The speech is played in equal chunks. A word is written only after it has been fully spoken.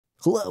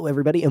Hello,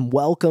 everybody, and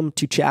welcome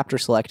to Chapter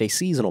Select, a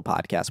seasonal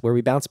podcast where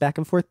we bounce back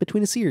and forth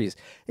between a series,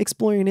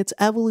 exploring its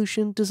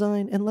evolution,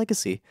 design, and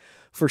legacy.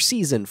 For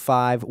Season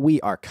 5,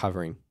 we are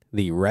covering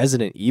the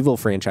Resident Evil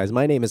franchise.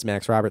 My name is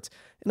Max Roberts,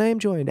 and I am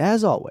joined,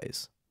 as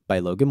always, by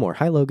Logan Moore.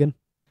 Hi, Logan.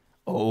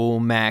 Oh,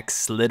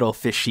 Max, little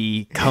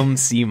fishy, come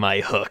see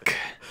my hook.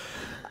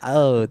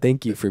 Oh,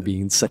 thank you for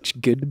being such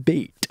good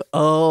bait.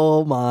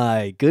 Oh,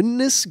 my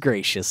goodness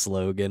gracious,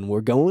 Logan. We're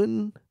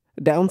going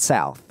down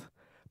south.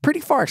 Pretty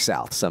far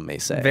south, some may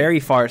say. Very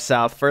far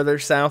south, further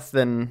south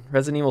than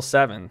Resident Evil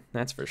 7,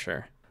 that's for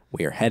sure.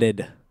 We are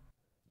headed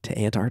to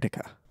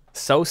Antarctica.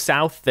 So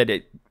south that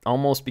it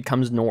almost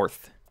becomes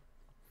north.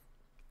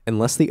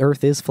 Unless the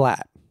Earth is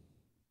flat.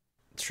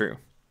 It's true.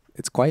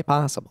 It's quite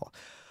possible.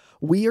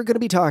 We are going to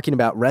be talking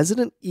about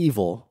Resident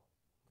Evil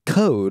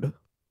Code,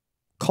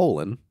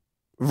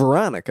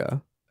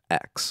 Veronica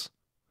X,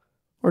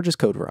 or just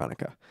Code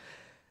Veronica,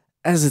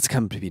 as it's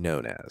come to be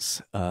known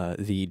as,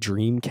 the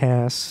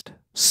Dreamcast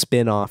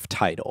spin-off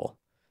title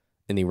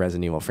in the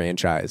Resident Evil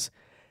franchise.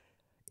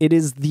 It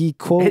is the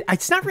quote...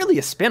 It's not really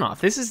a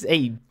spin-off. This is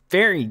a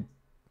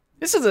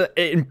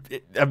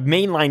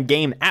mainline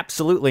game,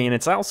 absolutely, and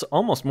it's also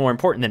almost more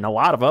important than a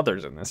lot of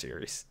others in the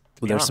series.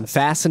 Well, there's some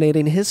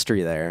fascinating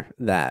history there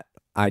that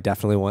I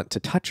definitely want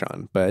to touch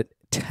on, but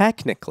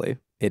technically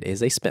it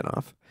is a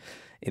spin-off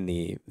in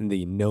the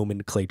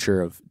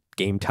nomenclature of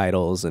game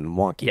titles and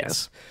wonkiness.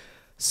 Yes.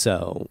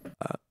 So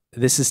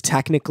this is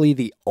technically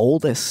the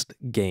oldest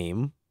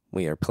game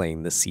we are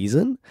playing this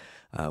season.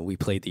 We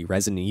played the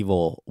Resident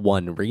Evil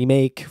 1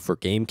 remake for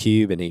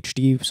GameCube and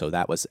HD, so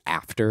that was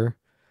after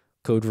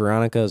Code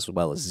Veronica as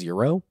well as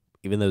Zero,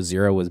 even though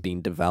Zero was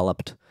being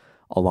developed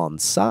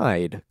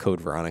alongside Code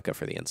Veronica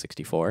for the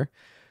N64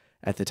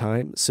 at the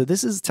time. So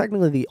this is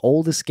technically the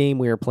oldest game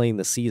we are playing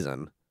this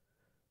season.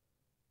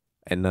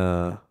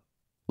 And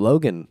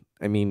Logan,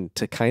 I mean,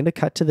 to kind of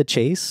cut to the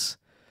chase,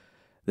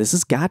 this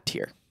is God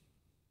tier.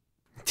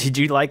 Did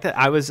you like that?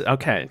 I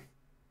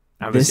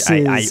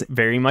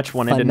very much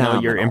wanted to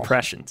know your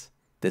impressions.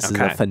 This is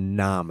a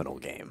phenomenal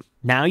game.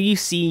 Now you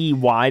see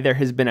why there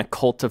has been a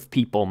cult of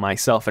people,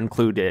 myself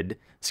included,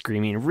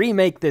 screaming,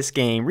 remake this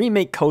game,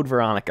 remake Code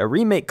Veronica,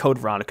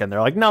 and they're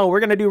like, no, we're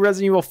going to do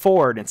Resident Evil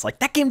 4, and it's like,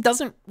 that game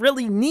doesn't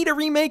really need a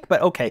remake,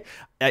 but okay.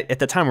 At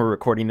the time we're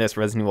recording this,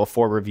 Resident Evil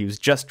 4 reviews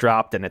just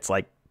dropped, and it's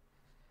like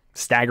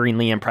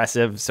staggeringly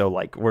impressive, so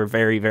like we're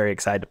very, very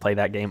excited to play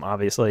that game,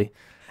 obviously.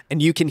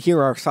 And you can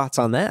hear our thoughts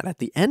on that at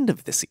the end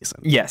of the season.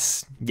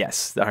 Yes,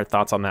 our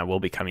thoughts on that will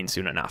be coming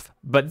soon enough.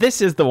 But this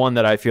is the one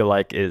that I feel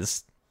like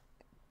is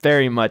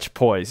very much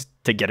poised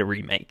to get a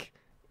remake.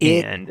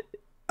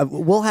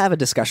 We'll have a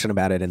discussion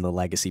about it in the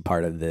legacy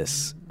part of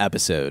this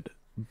episode,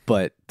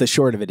 but the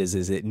short of it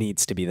is it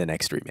needs to be the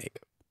next remake.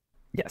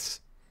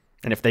 Yes.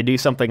 And if they do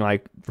something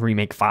like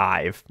Remake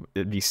 5,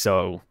 it'd be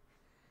so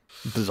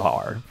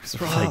bizarre. It's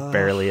like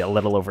barely a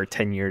little over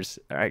 10 years.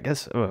 I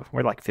guess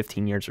we're like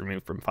 15 years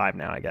removed from 5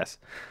 now, I guess,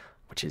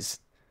 which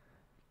is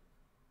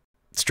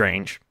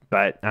strange.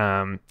 But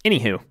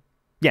anywho,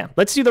 yeah,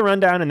 let's do the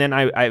rundown, and then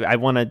I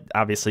want to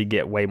obviously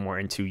get way more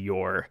into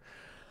your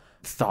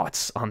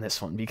thoughts on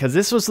this one, because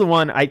this was the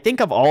one, I think,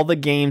 of all the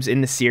games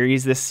in the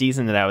series this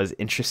season that I was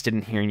interested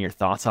in hearing your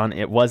thoughts on.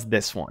 It was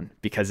this one,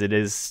 because it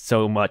is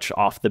so much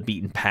off the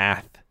beaten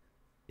path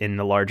in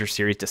the larger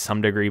series to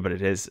some degree, but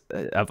it is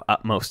of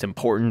utmost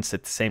importance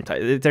at the same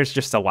time. There's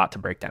just a lot to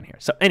break down here.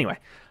 So anyway,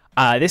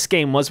 this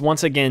game was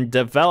once again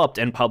developed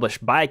and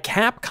published by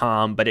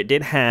Capcom, but it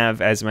did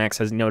have, as Max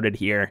has noted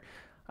here,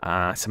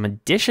 some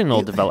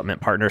additional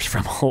development partners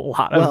from a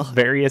lot of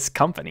various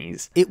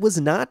companies. It was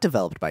not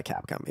developed by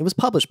Capcom. It was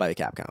published by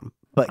Capcom,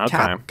 but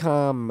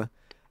Capcom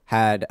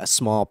had a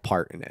small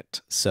part in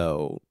it.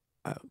 So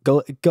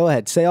go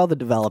ahead, say all the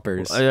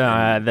developers.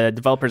 The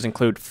developers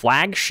include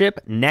Flagship,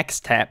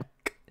 Nextech,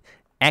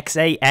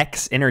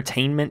 XAX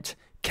Entertainment,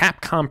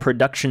 Capcom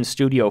Production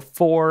Studio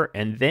 4,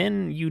 and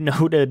then you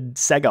noted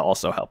Sega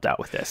also helped out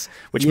with this,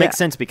 which makes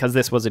sense because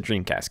this was a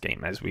Dreamcast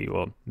game, as we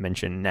will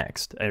mention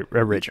next,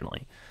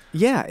 originally.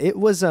 Yeah, it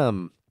was,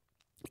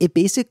 it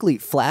basically,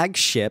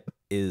 Flagship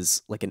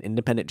is like an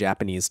independent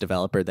Japanese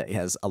developer that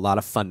has a lot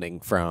of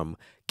funding from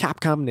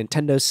Capcom,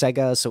 Nintendo,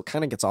 Sega, so it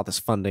kind of gets all this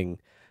funding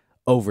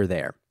over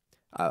there.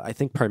 I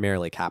think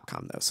primarily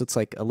Capcom, though, so it's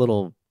like a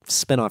little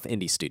spin-off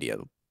indie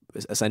studio,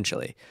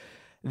 essentially.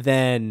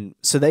 Then,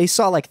 so they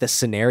saw like the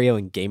scenario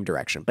and game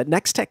direction, but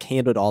Nextech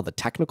handled all the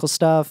technical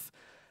stuff.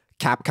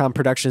 Capcom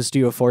Production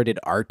Studio 4 did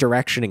art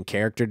direction and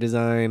character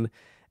design,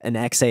 and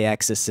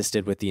XAX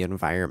assisted with the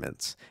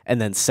environments. And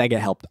then Sega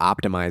helped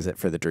optimize it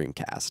for the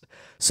Dreamcast.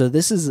 So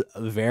this is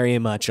very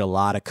much a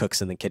lot of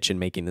cooks in the kitchen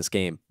making this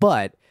game.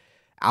 But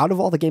out of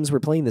all the games we're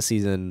playing this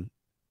season,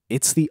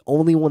 it's the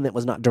only one that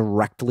was not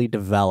directly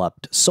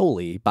developed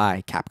solely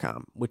by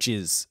Capcom, which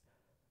is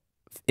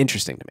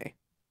interesting to me.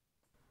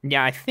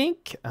 Yeah, I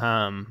think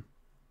we'll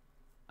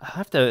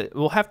have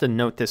to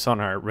note this on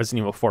our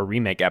Resident Evil 4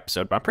 remake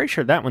episode, but I'm pretty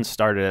sure that one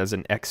started as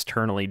an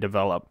externally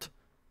developed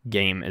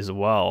game as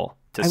well.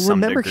 I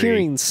remember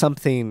hearing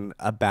something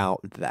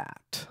about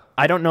that.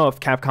 I don't know if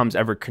Capcom's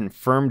ever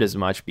confirmed as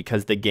much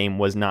because the game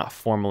was not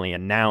formally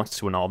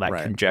announced when all that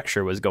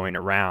conjecture was going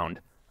around.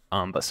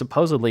 But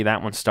supposedly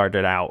that one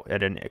started out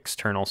at an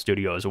external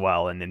studio as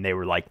well, and then they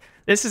were like,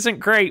 this isn't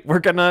great. We're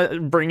going to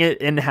bring it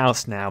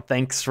in-house now.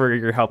 Thanks for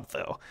your help,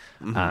 though.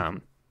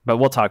 But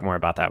we'll talk more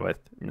about that with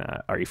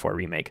RE4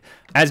 Remake.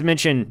 As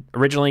mentioned,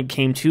 originally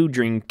came to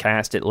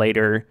Dreamcast. It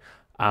later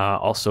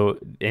also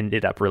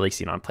ended up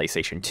releasing on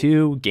PlayStation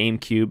 2,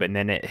 GameCube, and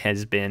then it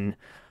has been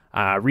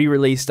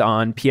re-released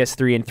on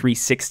PS3 and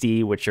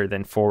 360, which are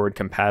then forward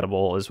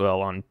compatible as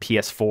well on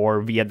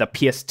PS4 via the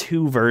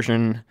PS2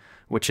 version,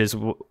 which is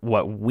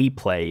what we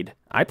played.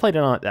 I played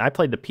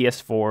the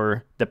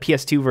PS4, the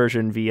PS2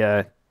 version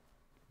via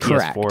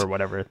Correct. PS4,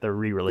 whatever, the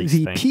re-release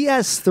thing. The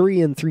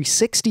PS3 and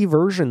 360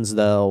 versions,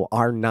 though,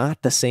 are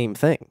not the same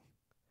thing.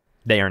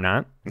 They are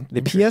not?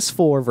 The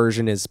PS4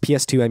 version is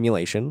PS2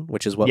 emulation,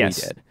 which is what we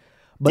did.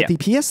 But the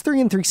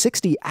PS3 and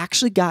 360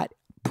 actually got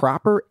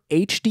proper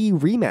HD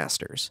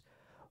remasters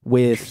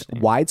with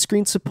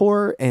widescreen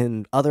support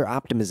and other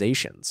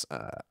optimizations.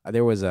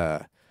 There was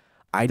a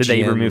IGN... Did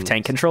they remove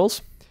tank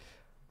controls?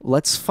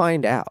 Let's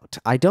find out.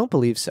 I don't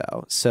believe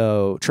so.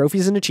 So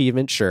trophies and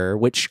achievements, sure,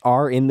 which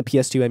are in the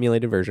PS2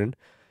 emulated version.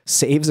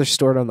 Saves are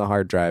stored on the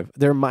hard drive.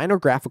 There are minor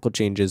graphical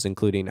changes,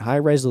 including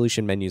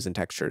high-resolution menus and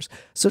textures.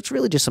 So it's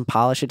really just some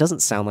polish. It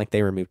doesn't sound like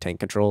they removed tank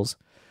controls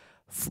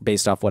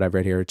based off what I've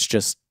read here. It's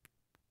just,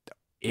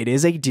 it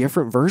is a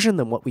different version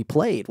than what we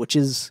played, which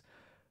is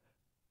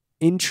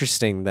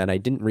interesting that I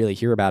didn't really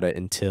hear about it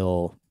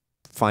until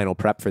final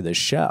prep for this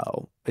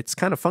show. It's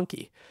kind of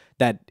funky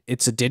that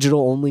it's a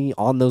digital only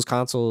on those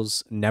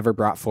consoles, never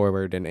brought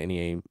forward in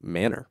any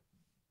manner.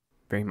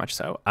 Very much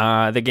so.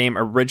 The game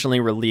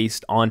originally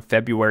released on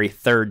February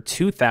 3rd,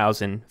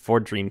 2000 for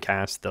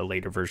Dreamcast. The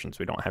later versions,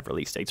 we don't have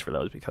release dates for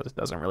those because it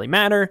doesn't really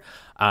matter.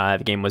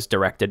 The game was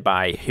directed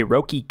by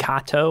Hiroki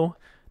Kato.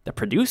 The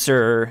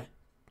producer,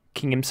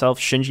 King himself,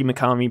 Shinji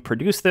Mikami,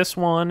 produced this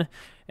one.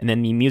 And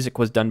then the music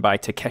was done by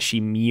Takeshi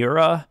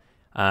Miura,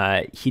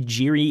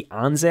 Hijiri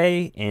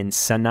Anze, and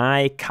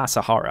Sanai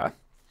Kasahara.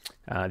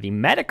 The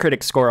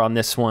Metacritic score on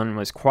this one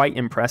was quite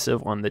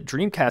impressive on the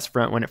Dreamcast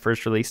front when it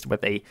first released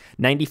with a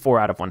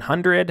 94 out of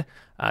 100.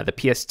 The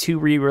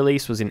PS2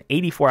 re-release was an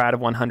 84 out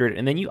of 100.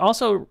 And then you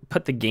also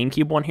put the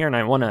GameCube one here,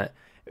 and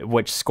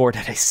which scored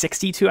at a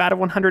 62 out of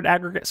 100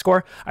 aggregate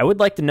score. I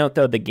would like to note,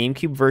 though, the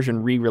GameCube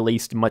version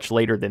re-released much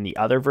later than the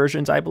other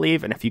versions, I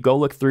believe. And if you go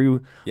look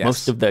through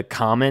most of the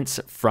comments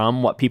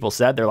from what people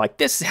said, they're like,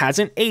 this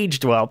hasn't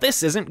aged well.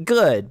 This isn't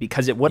good,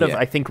 because it would have,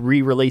 I think,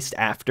 re-released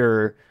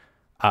after...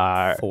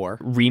 4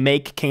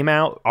 Remake came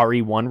out,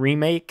 RE1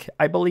 Remake,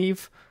 I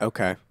believe.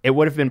 Okay. It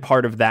would have been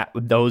part of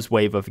those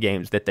wave of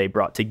games that they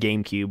brought to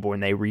GameCube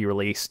when they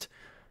re-released,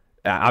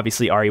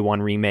 obviously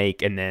RE1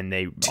 Remake, and then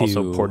they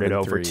also ported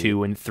over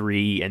 2 and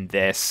 3 and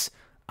this.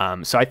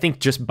 So I think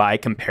just by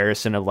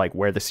comparison of like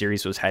where the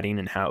series was heading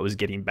and how it was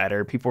getting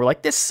better, people were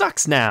like, this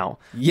sucks now.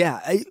 Yeah,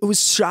 it was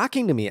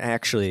shocking to me,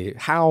 actually,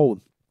 how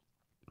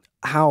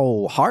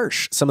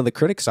harsh some of the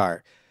critics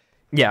are.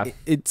 Yeah.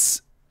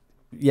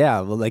 Yeah,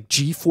 like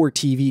G4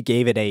 TV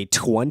gave it a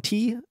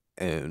 20,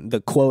 and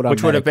the quote on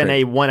which would have been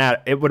a 1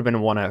 out. It would have been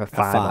a 1 out of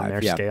 5 on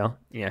their scale.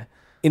 Yeah.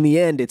 In the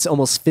end, it's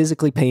almost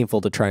physically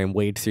painful to try and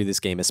wade through this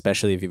game,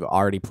 especially if you've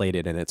already played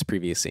it in its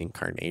previous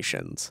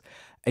incarnations.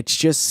 It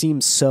just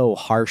seems so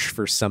harsh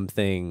for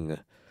something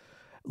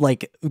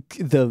like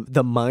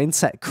the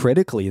mindset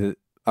critically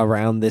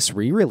around this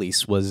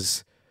re-release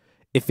was,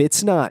 if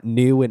it's not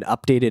new and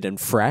updated and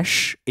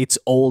fresh, it's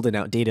old and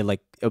outdated.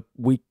 Like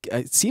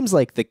it seems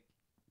like the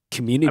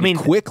community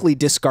quickly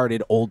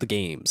discarded old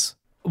games.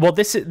 Well,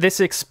 this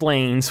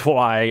explains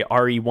why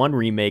RE1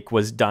 Remake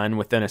was done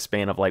within a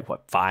span of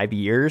 5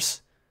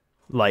 years.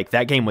 Like,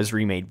 that game was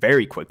remade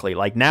very quickly.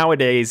 Like,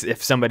 nowadays, it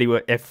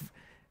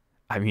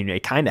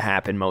kind of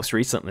happened most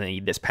recently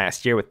this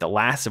past year with The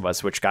Last of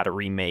Us, which got a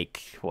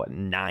remake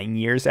 9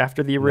 years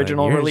after the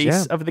original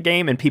release of the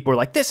game, and people were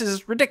like, "This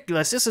is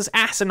ridiculous. This is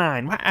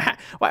asinine.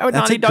 Why would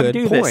Naughty Dog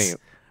do this?"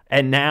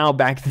 And now,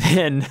 back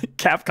then,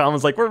 Capcom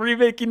was like, we're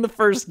remaking the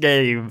first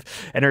game.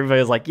 And everybody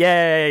was like,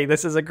 yay,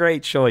 this is a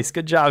great choice.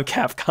 Good job,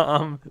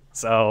 Capcom.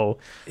 So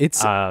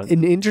it's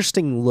an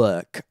interesting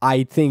look.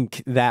 I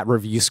think that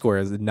review score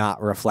is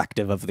not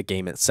reflective of the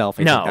game itself.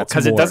 No,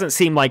 because it doesn't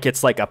seem like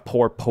it's like a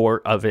poor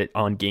port of it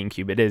on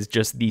GameCube. It is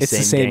just the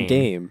same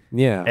game.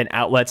 Yeah. And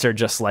outlets are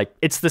just like,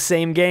 it's the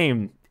same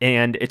game.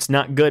 And it's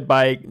not good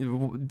by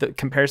the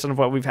comparison of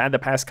what we've had the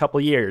past couple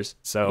years.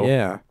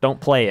 So don't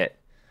play it.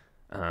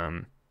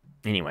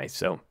 Anyway,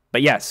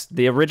 but yes,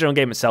 the original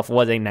game itself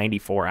was a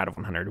 94 out of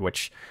 100,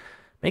 which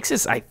makes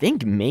this, I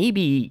think,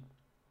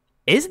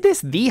 is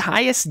this the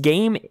highest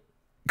game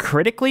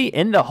critically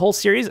in the whole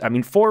series?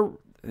 I'm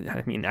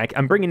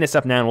bringing this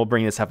up now, and we'll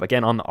bring this up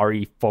again on the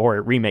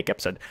RE4 Remake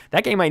episode.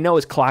 That game I know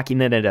is clocking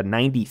in at a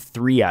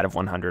 93 out of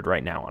 100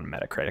 right now on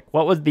Metacritic.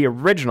 What was the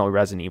original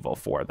Resident Evil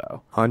 4,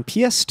 though? On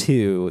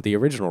PS2, the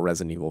original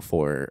Resident Evil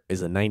 4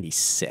 is a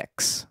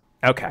 96.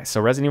 Okay, so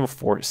Resident Evil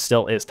 4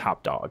 still is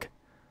top dog.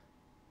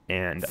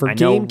 And For I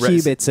know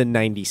GameCube, it's a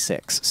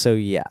 96. So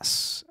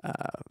yes.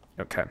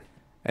 Okay.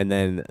 And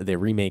then the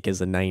remake is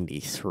a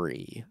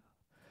 93.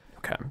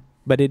 Okay.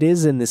 But it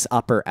is in this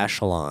upper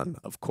echelon,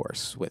 of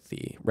course, with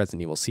the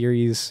Resident Evil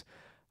series.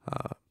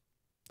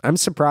 I'm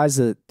surprised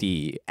that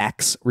the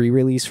X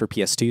re-release for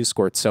PS2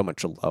 scored so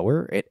much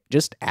lower. It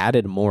just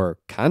added more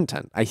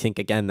content. I think,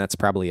 again, that's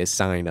probably a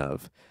sign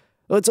of,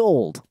 oh, it's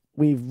old.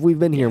 We've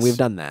been here, we've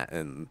done that.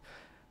 And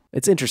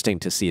it's interesting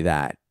to see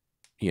that,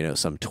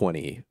 some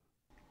 20.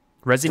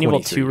 Resident Evil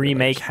 2 years.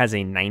 Remake has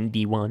a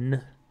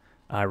 91.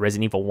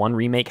 Resident Evil 1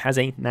 Remake has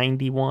a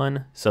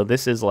 91. So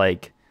this is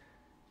like,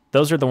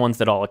 those are the ones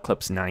that all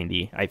eclipse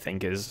 90, I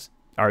think, is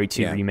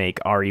RE2 Remake,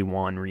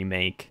 RE1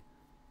 Remake,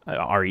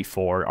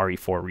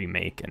 RE4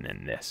 Remake, and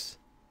then this.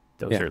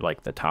 Those are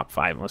like the top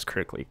 5 most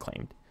critically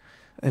acclaimed.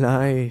 And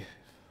I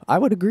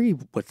would agree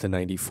with the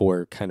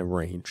 94 kind of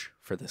range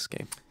for this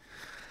game.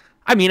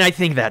 I mean, I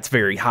think that's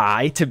very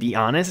high, to be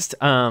honest.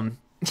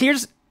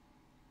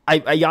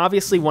 I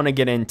obviously want to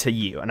get into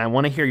you, and I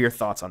want to hear your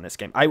thoughts on this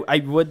game. I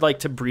would like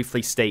to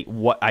briefly state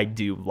what I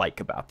do like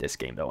about this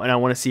game, though, and I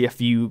want to see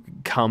if you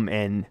come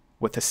in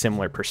with a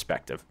similar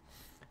perspective.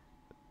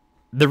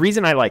 The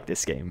reason I like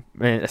this game,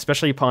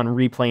 especially upon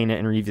replaying it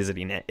and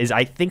revisiting it, is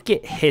I think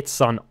it hits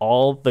on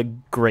all the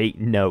great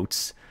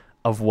notes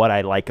of what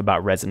I like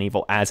about Resident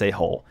Evil as a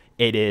whole.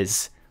 It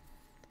is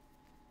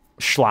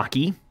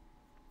schlocky.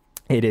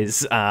 It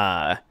is...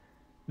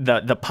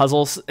 The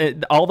puzzles,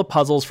 all the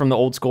puzzles from the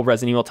old school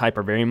Resident Evil type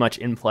are very much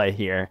in play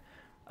here.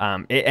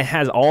 It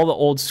has all the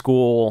old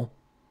school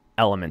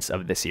elements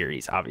of the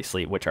series,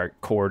 obviously, which are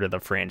core to the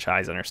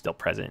franchise and are still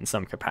present in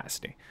some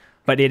capacity.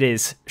 But it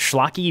is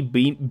schlocky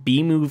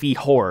B-movie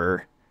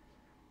horror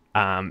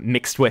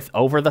mixed with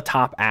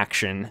over-the-top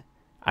action.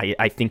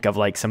 I think of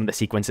like some of the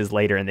sequences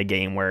later in the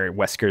game where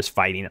Wesker's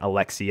fighting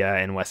Alexia,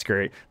 and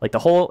Wesker, like the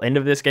whole end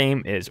of this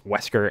game is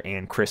Wesker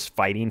and Chris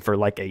fighting for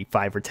like a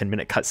 5 or 10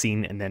 minute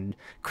cutscene, and then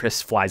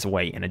Chris flies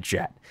away in a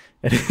jet.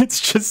 And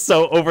it's just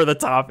so over the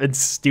top and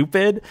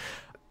stupid.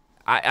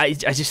 I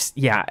just,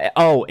 yeah.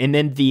 Oh, and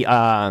then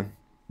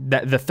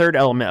the third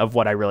element of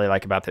what I really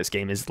like about this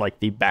game is like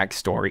the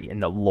backstory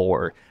and the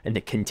lore and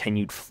the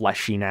continued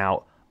fleshing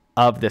out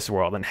of this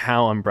world and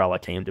how Umbrella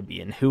came to be,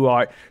 and who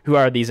are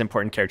these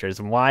important characters,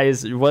 and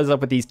what's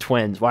up with these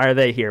twins, why are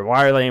they here,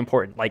 why are they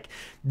important, like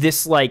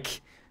this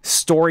like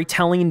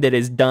storytelling that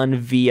is done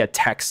via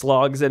text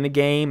logs in the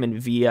game and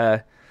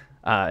via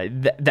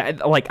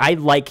that like I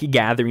like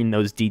gathering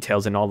those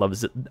details in all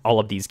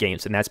of these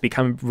games, and that's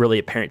become really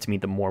apparent to me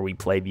the more we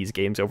play these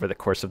games over the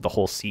course of the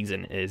whole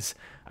season. Is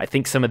I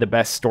think some of the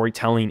best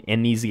storytelling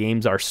in these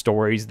games are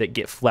stories that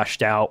get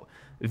fleshed out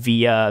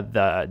via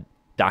the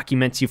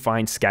documents you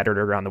find scattered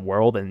around the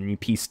world, and you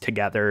piece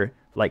together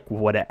like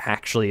what it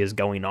actually is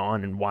going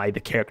on and why the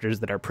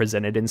characters that are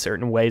presented in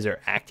certain ways are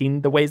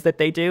acting the ways that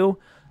they do.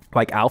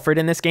 Like Alfred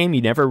in this game,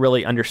 you never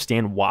really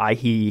understand why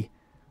he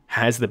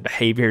has the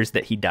behaviors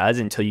that he does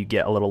until you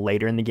get a little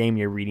later in the game.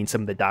 You're reading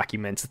some of the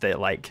documents that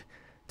like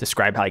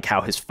describe like how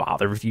his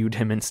father viewed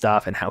him and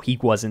stuff, and how he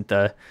wasn't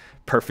the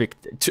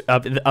perfect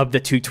of the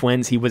two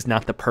twins. He was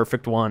not the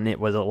perfect one. It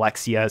was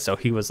Alexia, so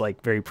he was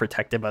like very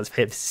protective of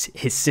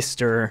his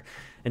sister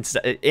and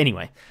stuff.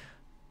 Anyway,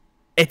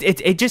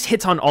 it just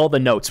hits on all the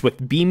notes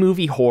with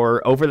B-movie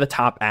horror, over the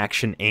top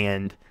action,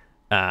 and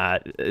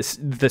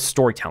the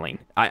storytelling.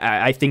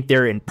 I think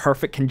they're in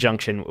perfect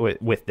conjunction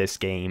with this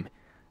game,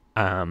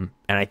 and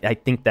I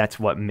think that's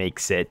what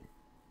makes it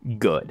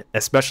good,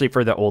 especially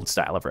for the old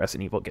style of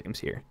Resident Evil games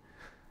here.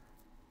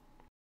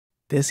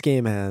 This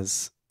game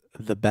has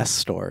the best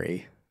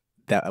story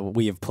that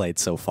we have played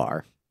so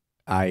far.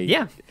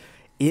 It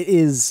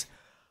is.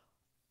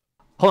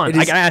 Hold on,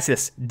 I gotta ask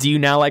this. Do you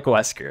now like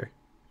Wesker?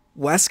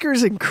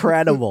 Wesker's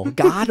incredible.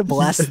 God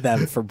bless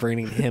them for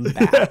bringing him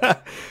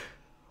back.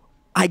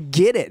 I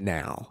get it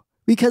now.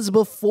 Because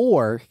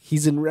before,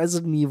 he's in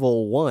Resident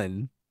Evil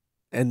 1,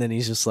 and then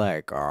he's just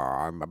like, oh,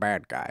 I'm a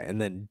bad guy, and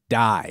then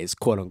dies,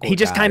 quote unquote. He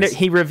just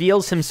he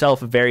reveals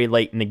himself very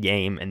late in the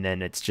game, and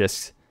then it's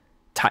just,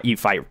 you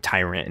fight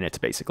Tyrant, and it's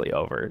basically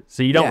over.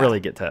 So you don't really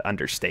get to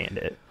understand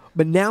it.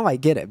 But now I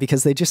get it,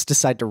 because they just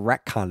decide to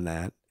retcon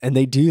that. And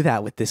they do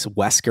that with this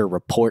Wesker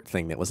report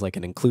thing that was like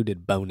an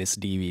included bonus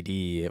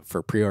DVD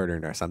for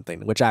pre-ordering or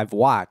something, which I've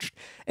watched,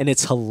 and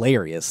it's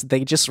hilarious.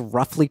 They just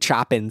roughly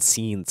chop in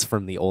scenes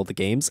from the old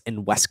games,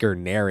 and Wesker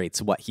narrates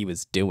what he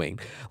was doing.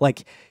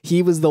 Like,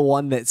 he was the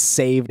one that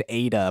saved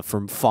Ada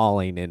from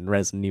falling in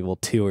Resident Evil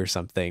 2 or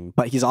something,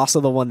 but he's also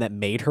the one that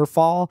made her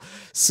fall.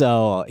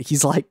 So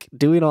he's like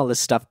doing all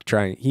this stuff to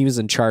try. He was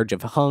in charge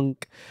of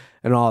Hunk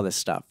and all this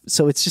stuff.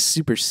 So it's just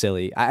super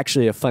silly.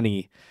 Actually, a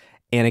funny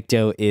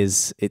anecdote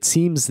is it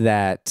seems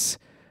that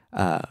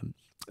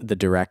the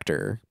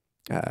director,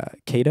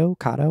 Hiroki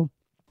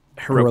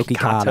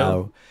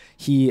Kato,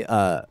 he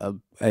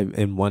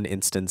in one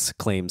instance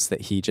claims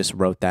that he just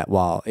wrote that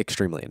while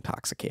extremely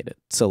intoxicated.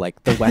 So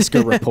like the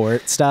Wesker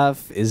report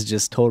stuff is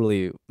just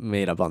totally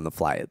made up on the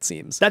fly, it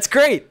seems. That's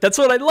great. That's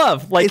what I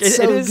love. Like it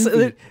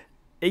is.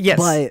 Yes.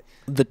 But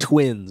the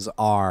twins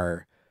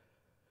are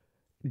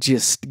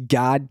just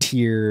god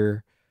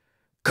tier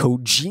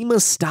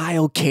Kojima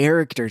style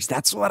characters.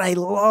 That's what I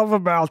love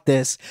about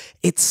this.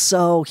 It's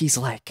so, he's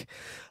like,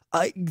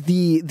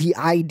 the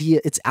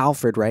idea, it's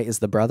Alfred, right? Is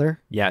the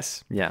brother?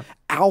 Yes. Yeah.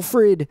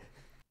 Alfred,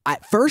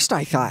 at first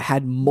I thought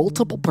had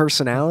multiple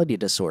personality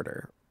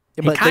disorder.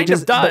 But he kind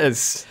of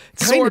does.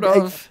 Sort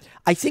of.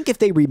 I think if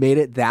they remade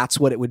it, that's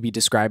what it would be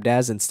described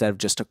as instead of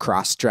just a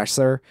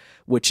cross-dresser,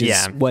 which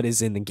is what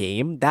is in the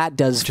game. That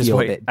does feel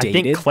a bit dated.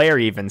 I think Claire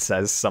even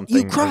says something.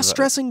 You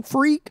cross-dressing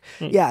freak?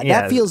 Yeah,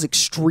 that feels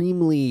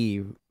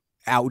extremely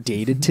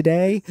outdated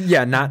today.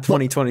 Yeah, not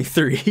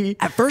 2023.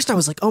 At first I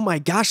was like, oh my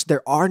gosh,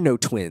 there are no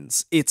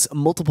twins. It's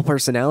multiple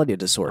personality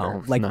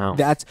disorder.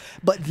 That's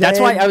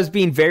why I was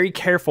being very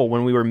careful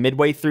when we were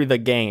midway through the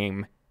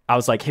game. I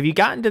was like, have you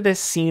gotten to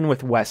this scene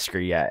with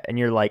Wesker yet? And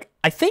you're like,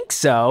 I think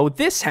so.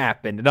 This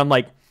happened. And I'm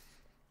like,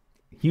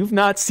 you've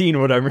not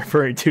seen what I'm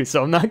referring to,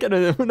 so I'm not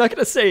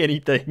gonna say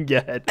anything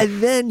yet.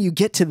 And then you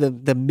get to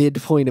the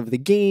midpoint of the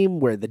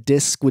game where the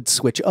disc would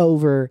switch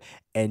over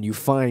and you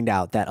find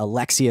out that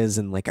Alexia is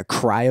in like a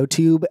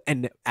cryotube.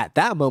 And at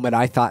that moment,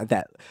 I thought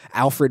that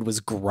Alfred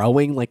was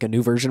growing like a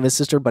new version of his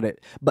sister, but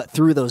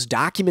through those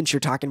documents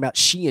you're talking about,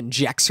 she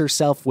injects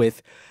herself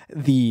with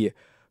the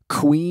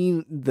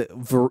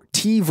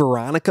T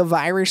Veronica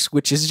virus,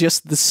 which is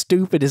just the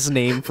stupidest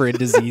name for a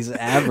disease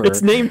ever.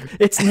 It's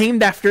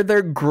named after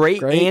their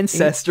great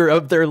ancestor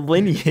of their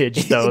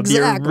lineage, though.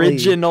 Exactly.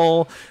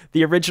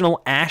 The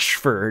original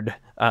Ashford.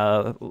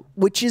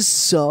 Which is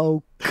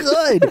so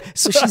good.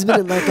 So she's been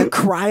in like a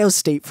cryo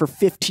state for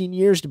 15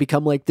 years to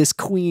become like this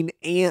queen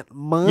ant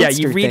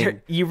monster. Yeah,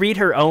 you read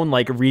her own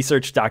like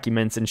research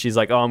documents, and she's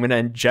like, "Oh, I'm going to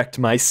inject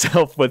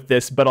myself with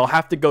this, but I'll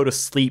have to go to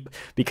sleep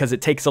because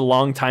it takes a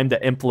long time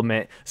to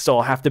implement. So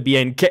I'll have to be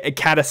in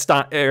cryo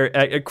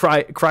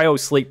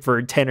sleep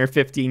for 10 or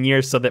 15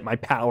 years so that my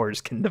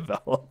powers can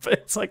develop."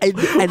 It's like,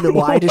 and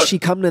why does she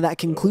come to that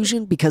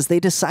conclusion? Because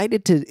they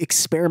decided to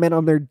experiment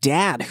on their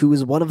dad, who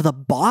is one of the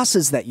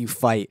bosses that you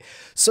fight.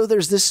 So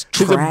there's this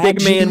a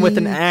big man with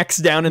an axe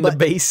down in the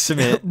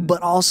basement,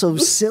 but also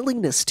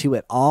silliness to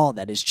it all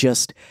that is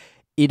just,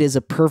 it is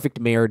a perfect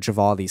marriage of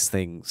all these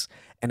things,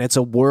 and it's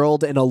a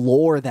world and a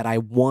lore that I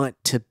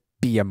want to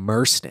be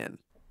immersed in.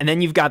 And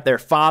then you've got their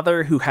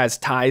father, who has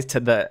ties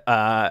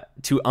to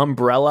to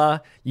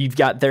Umbrella. You've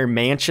got their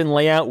mansion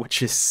layout,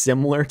 which is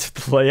similar to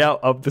the layout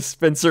of the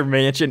Spencer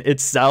mansion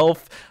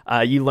itself.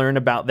 You learn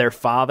about their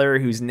father,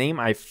 whose name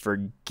I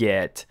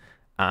forget.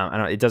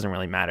 It doesn't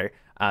really matter.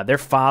 Their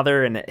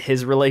father and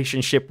his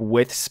relationship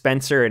with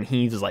Spencer, and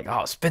he's like,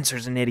 "Oh,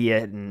 Spencer's an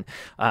idiot," and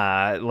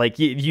like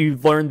you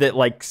learned that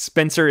like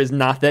Spencer is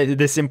not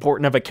this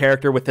important of a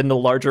character within the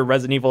larger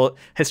Resident Evil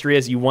history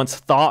as you once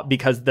thought,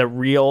 because the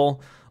real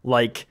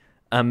like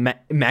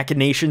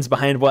machinations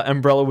behind what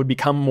Umbrella would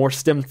become more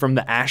stemmed from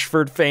the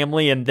Ashford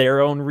family and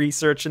their own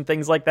research and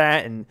things like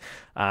that. And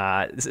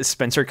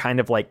Spencer kind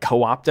of like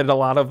co-opted a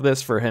lot of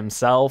this for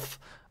himself.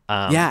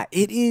 Yeah,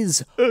 it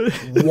is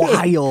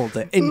wild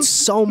and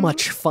so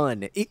much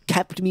fun. It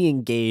kept me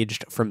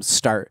engaged from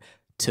start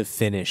to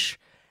finish,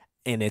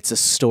 and it's a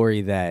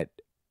story that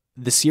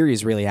the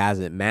series really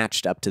hasn't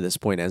matched up to this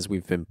point as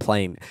we've been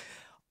playing.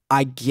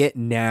 I get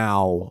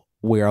now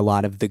where a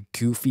lot of the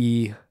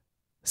goofy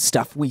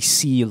stuff we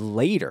see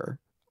later,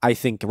 I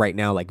think right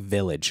now, like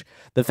Village,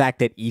 the fact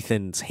that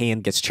Ethan's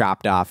hand gets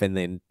chopped off and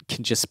then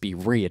can just be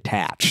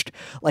reattached,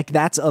 like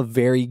that's a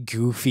very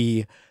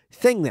goofy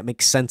thing that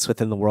makes sense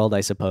within the world,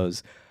 I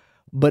suppose.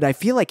 But I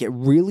feel like it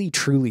really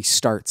truly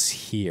starts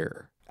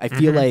here. I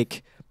feel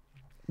like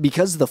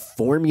because the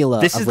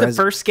formula this is the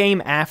first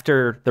game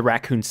after the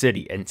Raccoon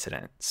City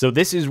incident, so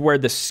this is where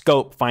the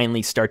scope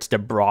finally starts to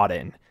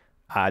broaden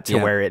to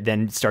where it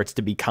then starts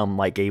to become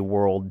like a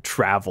world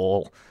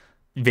travel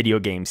video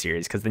game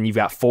series, because then you've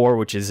got 4,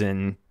 which is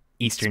in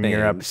Eastern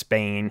Europe,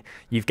 Spain.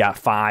 You've got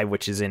 5,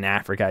 which is in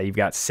Africa. You've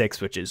got 6,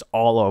 which is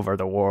all over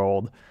the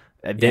world.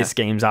 This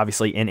game's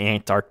obviously in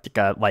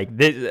Antarctica. Like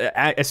this,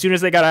 as soon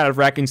as they got out of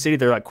Raccoon City,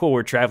 they're like, "Cool,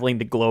 we're traveling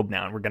the globe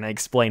now, and we're going to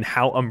explain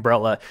how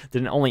Umbrella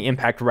didn't only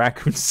impact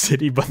Raccoon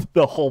City, but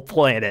the whole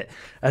planet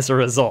as a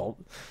result."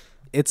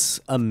 It's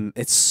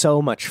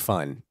so much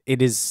fun.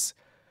 It is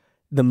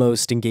the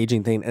most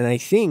engaging thing, and I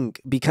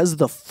think because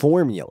the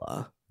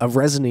formula of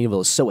Resident Evil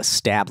is so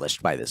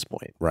established by this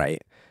point,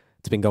 right?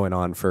 It's been going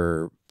on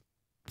for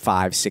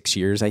 5-6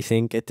 years, I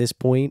think, at this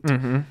point.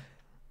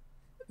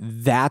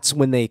 That's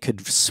when they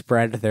could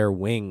spread their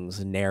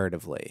wings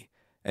narratively.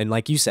 And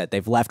like you said,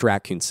 they've left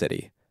Raccoon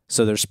City,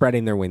 so they're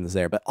spreading their wings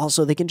there. But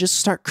also they can just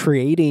start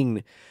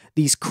creating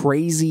these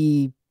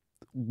crazy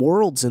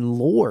worlds and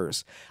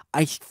lores.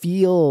 I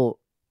feel,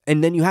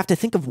 and then you have to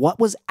think of what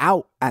was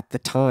out at the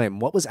time.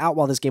 What was out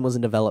while this game was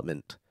in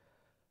development?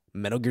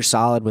 Metal Gear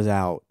Solid was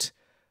out.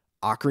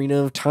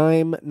 Ocarina of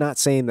Time, not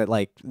saying that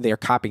like they're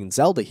copying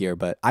Zelda here,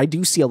 but I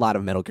do see a lot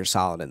of Metal Gear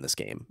Solid in this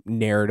game.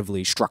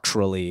 Narratively,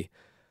 structurally,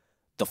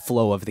 the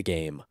flow of the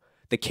game,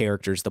 the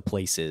characters, the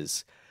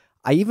places.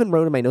 I even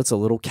wrote in my notes a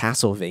little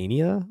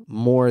Castlevania,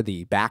 more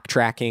the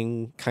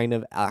backtracking kind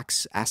of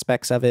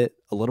aspects of it,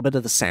 a little bit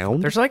of the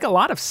sound. There's like a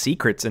lot of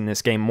secrets in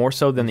this game, more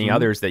so than the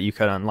others that you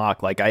could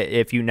unlock. Like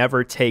if you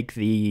never take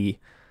the,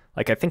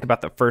 like I think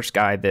about the first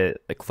guy that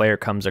Claire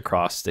comes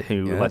across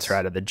who lets her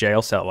out of the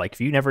jail cell. Like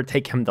if you never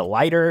take him the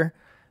lighter,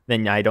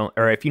 then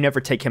or if you never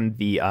take him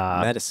the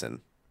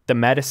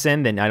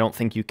medicine, then I don't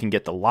think you can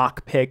get the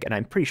lockpick. And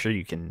I'm pretty sure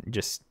you can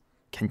just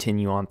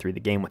continue on through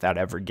the game without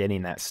ever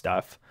getting that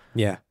stuff.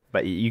 Yeah.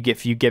 But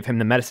if you give him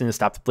the medicine to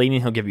stop the bleeding,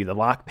 he'll give you the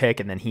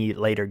lockpick, and then he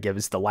later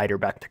gives the lighter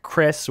back to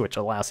Chris, which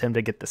allows him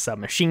to get the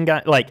submachine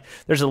gun. Like,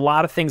 there's a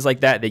lot of things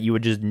like that you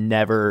would just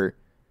never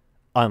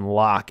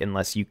unlock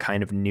unless you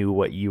kind of knew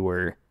what you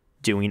were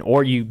doing,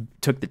 or you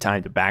took the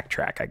time to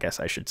backtrack, I guess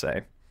I should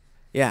say.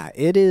 Yeah,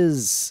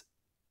 it's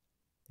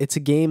a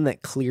game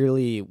that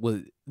clearly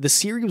the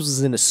series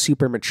was in a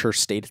super mature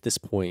state at this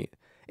point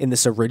in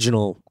this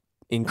original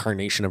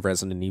incarnation of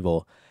Resident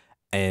Evil.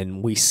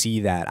 And we see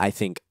that, I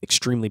think,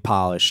 extremely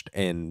polished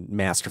and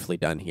masterfully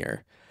done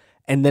here.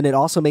 And then it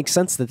also makes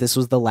sense that this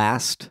was the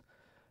last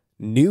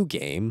new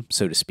game,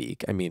 so to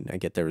speak. I mean, I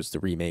get there was the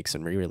remakes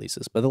and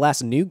re-releases, but the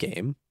last new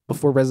game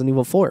before Resident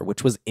Evil 4,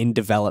 which was in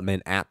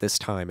development at this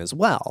time as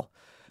well.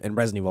 And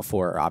Resident Evil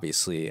 4,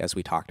 obviously, as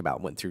we talked about,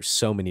 went through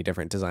so many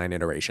different design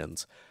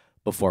iterations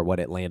before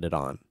what it landed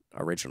on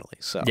originally.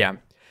 So yeah,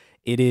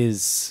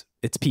 it's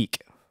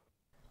peak.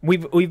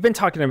 We've been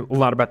talking a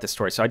lot about this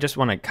story, so I just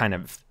want to kind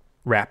of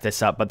wrap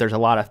this up, but there's a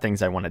lot of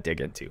things I want to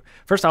dig into.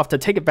 First off, to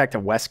take it back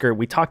to Wesker,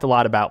 we talked a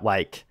lot about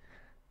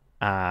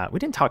we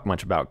didn't talk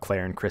much about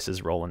Claire and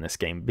Chris's role in this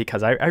game,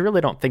 because I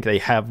really don't think they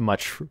have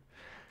much.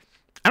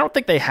 I don't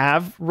think they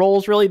have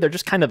roles, really. They're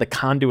just kind of the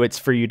conduits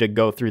for you to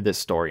go through this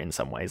story in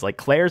some ways. Like,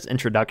 Claire's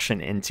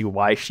introduction into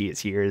why she is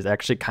here is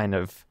actually kind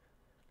of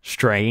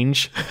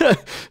strange.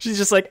 She's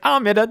just like,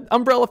 I'm at an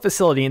umbrella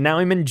facility, and now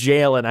I'm in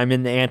jail, and I'm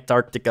in the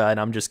Antarctica, and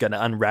I'm just going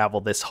to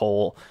unravel this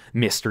whole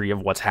mystery of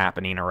what's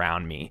happening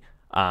around me.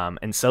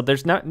 And so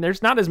there's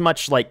not as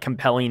much like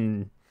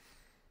compelling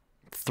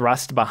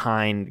thrust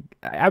behind,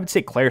 I would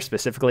say, Claire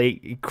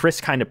specifically. Chris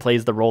kind of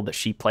plays the role that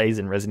she plays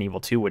in Resident Evil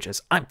 2, which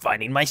is, I'm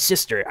finding my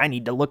sister. I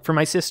need to look for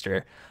my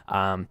sister.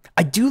 I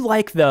do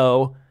like,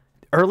 though,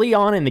 early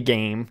on in the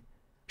game,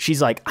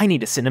 she's like, I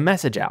need to send a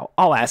message out.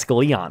 I'll ask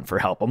Leon for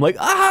help. I'm like,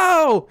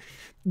 oh,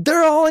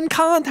 they're all in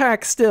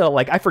contact still.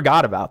 Like, I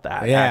forgot about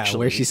that. Yeah, actually,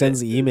 where she sends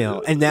the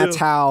email. And that's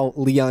how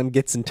Leon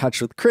gets in touch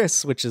with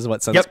Chris, which is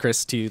what sends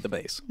Chris to the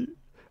base.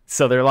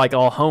 So they're like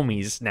all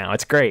homies now.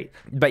 It's great.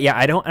 But yeah,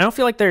 I don't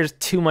feel like there's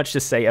too much to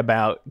say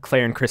about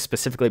Claire and Chris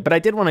specifically, but I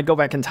did want to go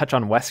back and touch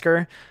on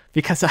Wesker,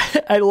 because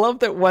I love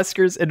that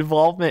Wesker's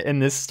involvement in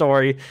this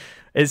story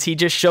is he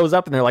just shows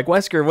up and they're like,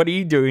 Wesker, what are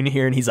you doing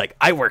here? And he's like,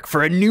 I work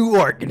for a new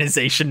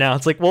organization now.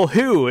 It's like, well,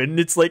 who? And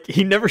it's like,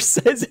 he never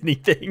says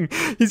anything.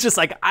 He's just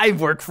like, I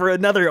work for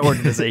another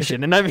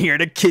organization, and I'm here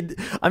to get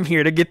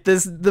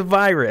the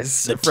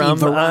virus, from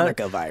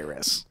Veronica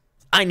virus.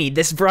 I need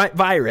this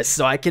virus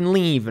so I can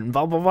leave, and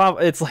blah, blah, blah.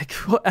 It's like,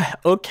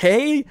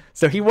 okay.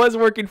 So he was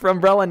working for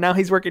Umbrella, and now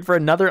he's working for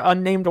another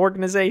unnamed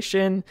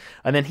organization.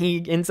 And then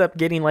he ends up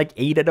getting like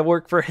Ada to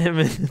work for him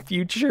in the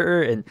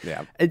future. And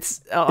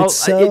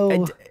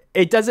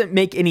it doesn't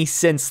make any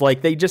sense.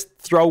 Like, they just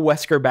throw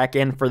Wesker back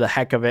in for the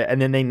heck of it.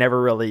 And then they never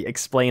really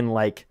explain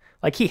like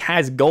he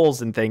has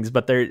goals and things,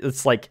 but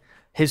it's like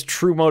his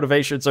true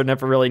motivations are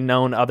never really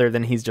known, other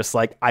than he's just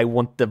like, I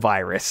want the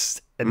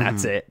virus, and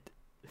that's it.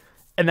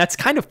 And that's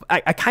kind of,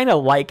 I kind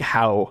of like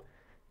how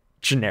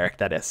generic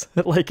that is.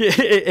 Like,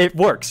 it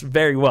works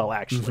very well,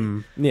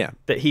 actually. Yeah.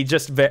 That he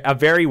just a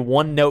very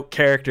one-note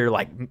character,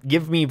 like,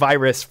 give me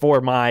virus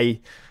for my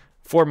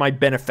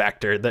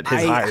benefactor that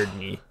has hired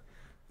me.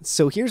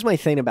 So here's my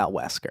thing about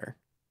Wesker,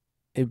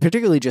 and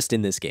particularly just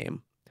in this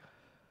game.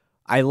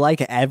 I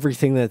like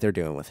everything that they're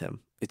doing with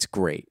him. It's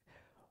great.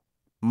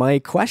 My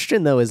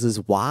question, though,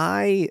 is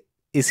why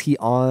is he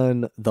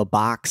on the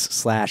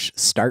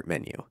box/start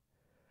menu?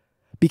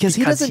 Because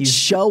he doesn't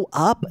show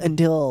up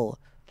until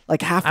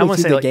like halfway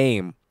through the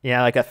game.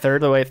 Yeah, like a third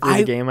of the way through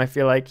the game, I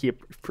feel like he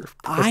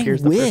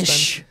appears the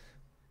first time.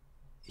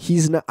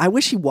 He's not. I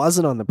wish he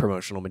wasn't on the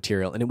promotional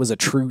material and it was a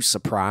true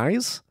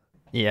surprise.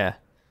 Yeah.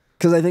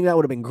 Because I think that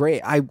would have been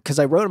great. Because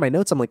I wrote in my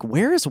notes, I'm like,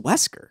 where is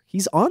Wesker?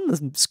 He's on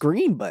the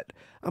screen, but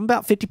I'm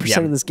about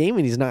 50% in this game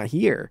and he's not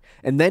here.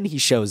 And then he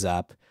shows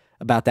up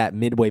about that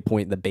midway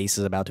point. The base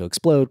is about to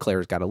explode.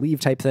 Claire's got to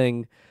leave type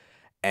thing.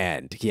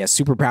 And he has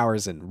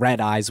superpowers and red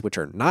eyes, which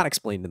are not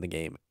explained in the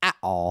game at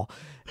all.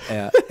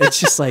 It's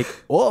just like,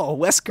 whoa,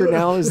 Wesker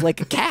now is like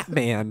a cat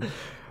man.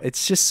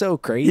 It's just so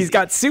crazy. He's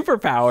got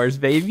superpowers,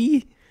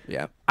 baby.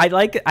 Yeah. I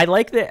like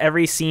that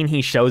every scene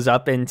he shows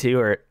up into,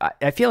 or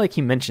I feel like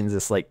he mentions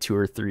this like 2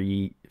 or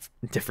 3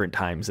 different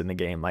times in the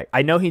game. Like,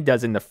 I know he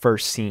does in the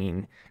first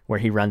scene where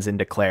he runs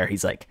into Claire.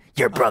 He's like,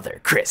 your brother,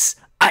 Chris.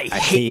 I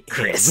hate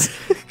Chris.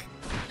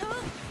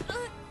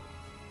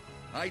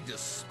 I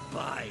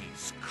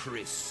despise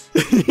Chris.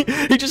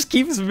 He just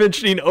keeps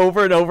mentioning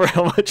over and over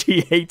how much he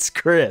hates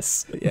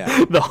Chris.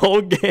 Yeah. The whole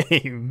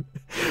game.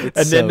 And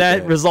then so that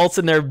good. results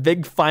in their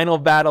big final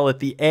battle at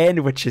the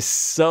end, which is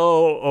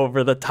so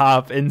over the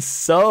top and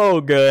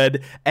so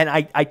good. And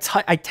I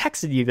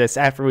texted you this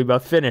after we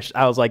both finished.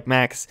 I was like,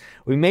 Max,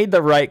 we made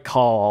the right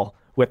call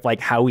with like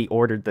how we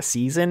ordered the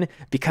season,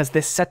 because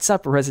this sets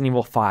up Resident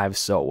Evil 5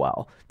 so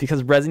well.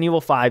 Because Resident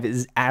Evil 5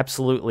 is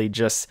absolutely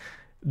just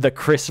the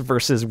Chris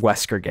versus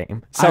Wesker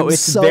game. So I'm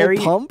it's so very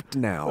pumped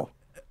now.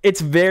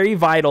 It's very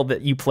vital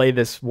that you play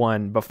this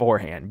one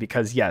beforehand,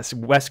 because yes,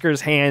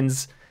 Wesker's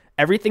hands,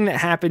 everything that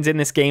happens in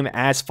this game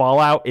as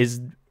Fallout is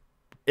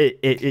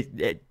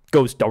it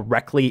goes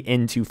directly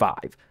into 5.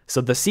 So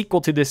the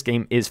sequel to this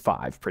game is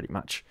 5 pretty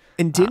much.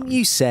 And didn't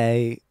you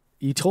say,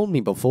 you told me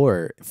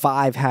before,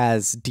 5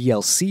 has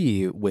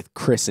DLC with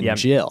Chris and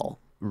Jill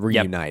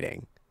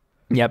reuniting.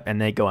 Yep, and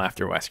they go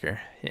after Wesker.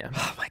 Yeah.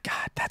 Oh my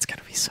God, that's going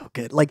to be so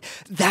good. Like,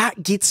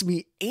 that gets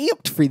me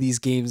amped for these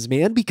games,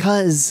 man,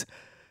 because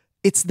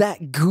it's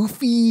that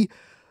goofy,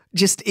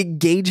 just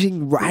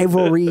engaging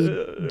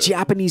rivalry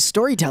Japanese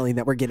storytelling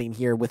that we're getting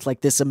here with like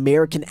this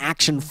American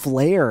action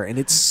flair. And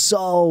it's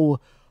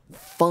so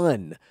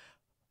fun.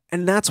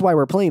 And that's why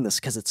we're playing this,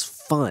 because it's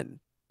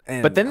fun.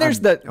 And but then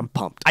there's I'm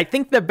pumped. I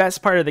think the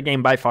best part of the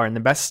game by far, and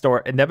the best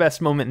story, and the best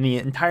moment in the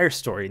entire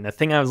story, and the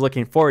thing I was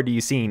looking forward to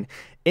you seeing,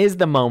 is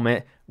the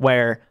moment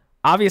where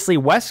obviously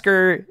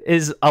Wesker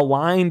is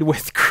aligned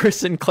with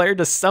Chris and Claire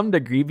to some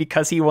degree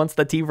because he wants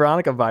the T.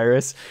 Veronica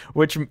virus,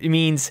 which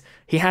means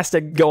he has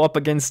to go up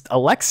against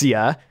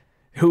Alexia,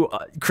 who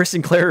Chris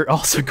and Claire are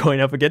also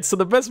going up against. So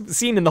the best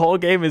scene in the whole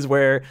game is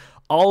where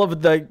all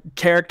of the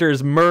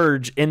characters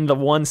merge in the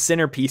one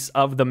centerpiece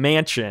of the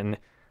mansion,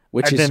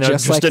 which and is then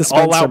just like the an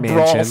Spencer all-out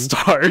brawl Mansion.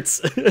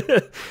 starts.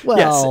 Well,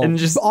 yes, and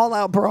just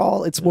all-out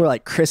brawl. It's more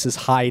like Chris is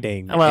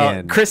hiding. well,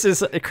 and Chris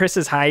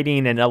is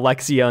hiding, and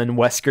Alexia and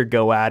Wesker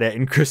go at it,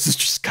 and Chris is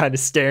just kind of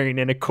staring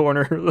in a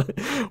corner,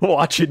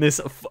 watching this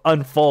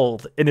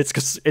unfold, and it's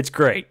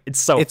great.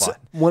 It's fun.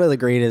 one of the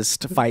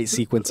greatest fight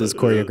sequences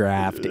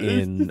choreographed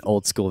in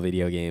old school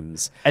video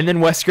games. And then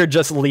Wesker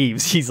just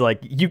leaves. He's like,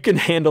 "You can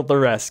handle the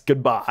rest.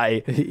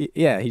 Goodbye."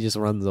 Yeah, he just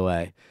runs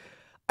away.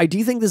 I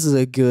do think this is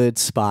a good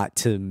spot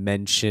to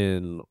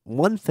mention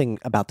one thing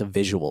about the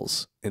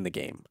visuals in the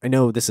game. I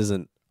know this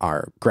isn't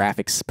our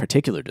graphics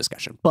particular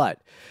discussion,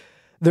 but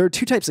there are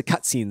two types of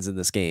cutscenes in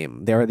this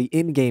game. There are the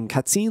in-game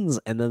cutscenes,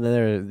 and then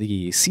there are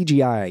the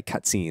CGI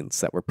cutscenes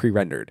that were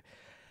pre-rendered.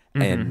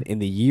 Mm-hmm. And in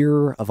the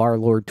year of our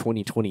Lord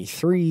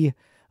 2023,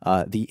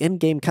 the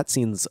in-game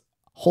cutscenes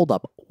hold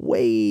up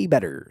way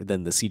better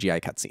than the CGI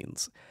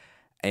cutscenes.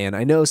 And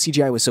I know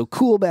CGI was so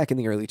cool back in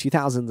the early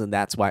 2000s, and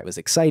that's why it was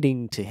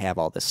exciting to have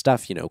all this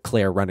stuff, you know,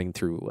 Claire running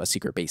through a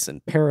secret base in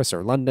Paris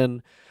or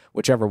London,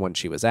 whichever one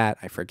she was at,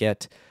 I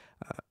forget.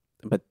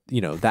 But, you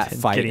know, that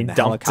fight in the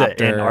helicopter.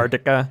 To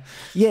Antarctica.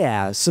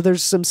 Yeah, so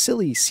there's some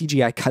silly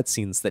CGI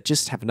cutscenes that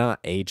just have not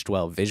aged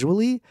well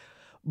visually,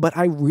 but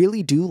I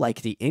really do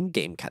like the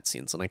in-game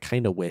cutscenes, and I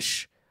kind of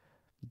wish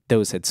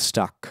those had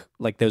stuck,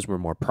 like those were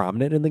more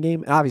prominent in the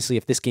game. Obviously,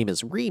 if this game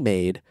is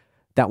remade,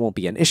 that won't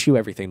be an issue.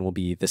 Everything will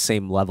be the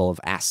same level of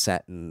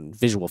asset and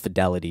visual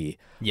fidelity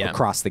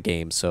across the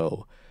game.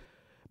 So,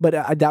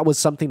 but that was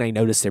something I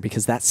noticed there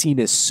because that scene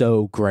is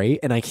so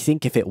great. And I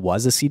think if it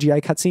was a CGI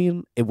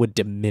cutscene, it would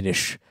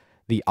diminish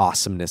the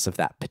awesomeness of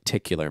that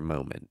particular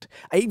moment.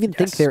 I even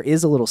think there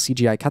is a little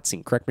CGI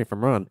cutscene, correct me if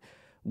I'm wrong,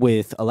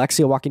 with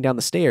Alexia walking down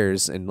the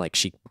stairs and like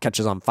she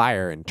catches on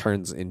fire and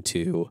turns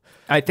into...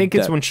 I think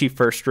it's when she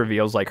first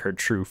reveals like her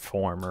true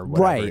form or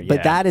whatever. Right,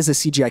 but that is a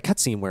CGI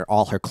cutscene where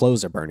all her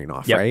clothes are burning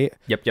off, right?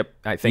 Yep,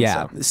 I think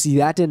so. See,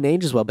 that didn't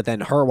age as well, but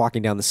then her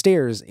walking down the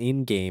stairs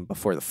in-game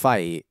before the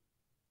fight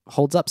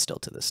holds up still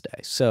to this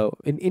day. So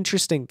an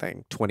interesting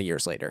thing 20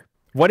 years later.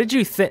 What did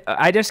you think?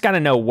 I just got to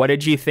know, what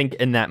did you think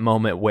in that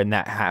moment when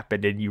that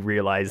happened and you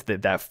realized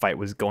that that fight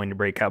was going to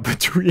break out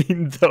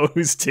between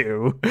those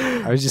two?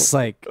 I was just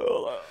like,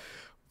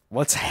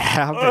 what's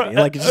happening?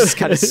 Like, just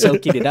kind of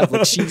soaking it up.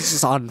 Like, she's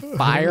just on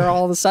fire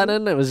all of a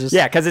sudden. It was just...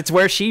 Yeah, because it's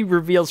where she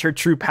reveals her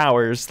true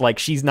powers. Like,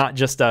 she's not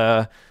just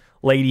a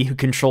lady who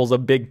controls a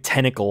big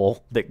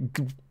tentacle that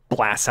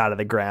blasts out of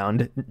the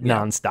ground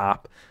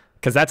nonstop.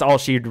 Because that's all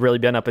she'd really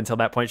been up until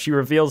that point. She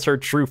reveals her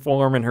true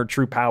form and her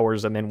true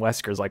powers, and then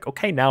Wesker's like,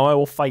 okay, now I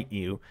will fight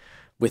you.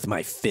 With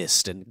my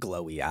fist and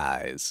glowy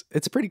eyes.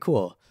 It's pretty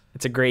cool.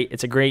 It's a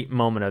great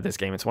moment of this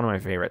game. It's one of my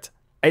favorites.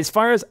 As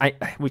far as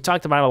we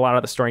talked about a lot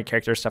of the story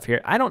character stuff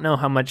here. I don't know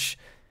how much...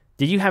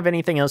 Did you have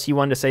anything else you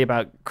wanted to say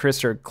about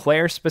Chris or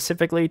Claire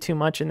specifically too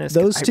much in this?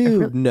 Those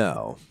two,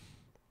 no.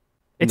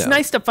 It's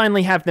nice to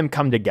finally have them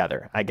come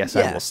together, I guess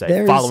I will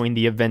say, following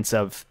the events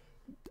of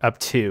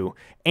 2.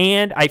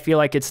 And I feel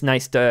like it's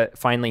nice to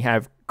finally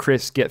have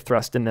Chris get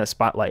thrust in the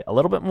spotlight a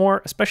little bit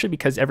more, especially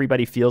because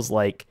everybody feels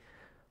like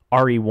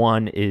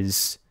RE1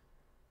 is...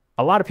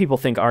 A lot of people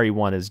think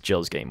RE1 is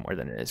Jill's game more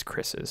than it is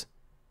Chris's.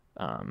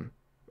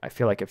 I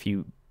feel like if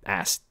you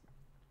ask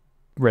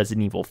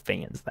Resident Evil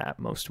fans that,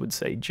 most would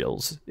say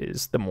Jill's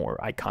is the more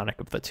iconic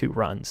of the two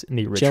runs in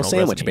the original Jill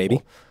sandwich, Resident Evil.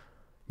 baby.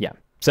 Yeah.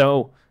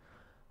 So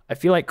I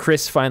feel like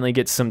Chris finally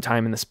gets some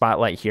time in the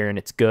spotlight here, and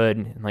it's good.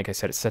 And like I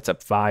said, it sets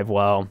up 5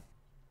 well.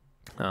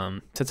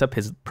 Sets up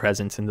his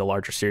presence in the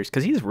larger series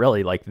because he's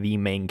really like the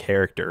main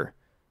character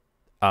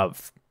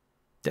of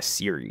the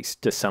series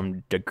to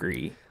some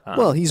degree.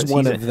 Well, he's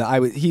one of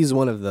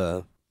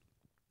the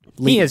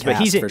lead he is, but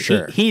cast for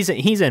sure. He's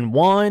in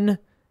 1.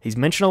 He's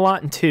mentioned a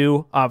lot in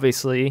 2,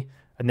 obviously,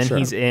 and then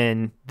he's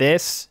in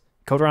this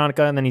Code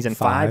Veronica, and then he's in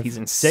 5. He's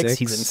in 6.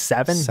 He's in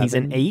 7. He's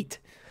in 8.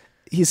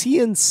 Is he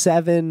in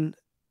 7?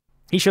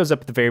 He shows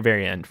up at the very,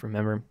 very end.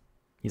 Remember,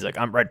 he's like,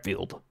 "I'm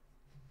Redfield,"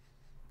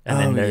 and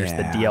then there's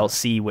the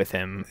DLC with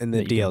him and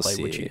the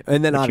DLC,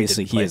 and then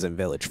obviously he is in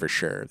Village for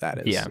sure.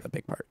 That is a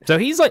big part. So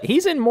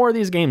he's in more of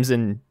these games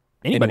than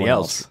anybody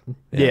else.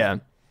 Yeah.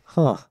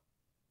 Huh.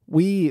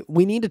 We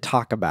need to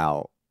talk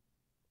about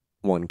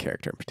one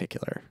character in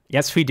particular.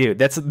 Yes, we do.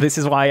 This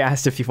is why I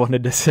asked if you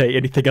wanted to say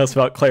anything else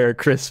about Claire or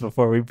Chris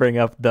before we bring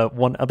up the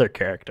one other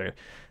character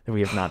that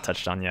we have not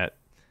touched on yet.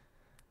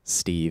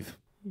 Steve.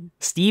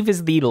 Steve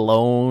is the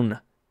lone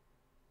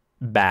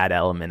bad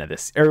element of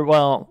this. Or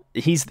well,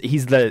 he's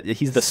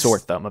the sore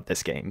thumb of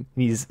this game.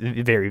 He's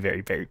very,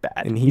 very, very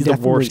bad. And he's the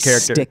worst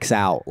character. Sticks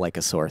out like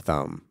a sore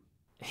thumb.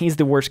 He's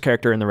the worst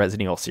character in the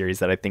Resident Evil series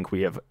that I think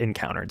we have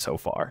encountered so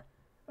far.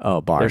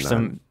 Oh, bar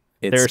none.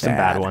 There are some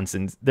bad ones,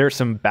 and there are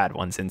some bad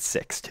ones in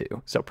 6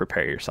 too. So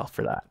prepare yourself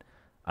for that.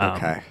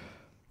 Okay.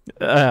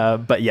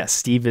 But yes,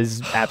 Steve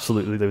is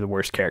absolutely the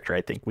worst character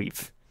I think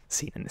we've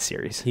seen in the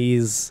series.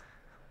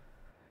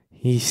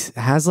 He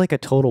has like a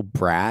total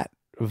brat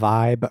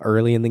vibe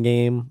early in the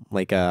game,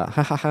 like a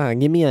ha ha ha,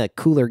 give me a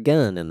cooler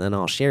gun and then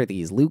I'll share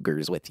these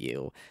Lugers with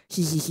you.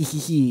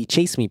 He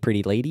chase me,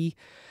 pretty lady.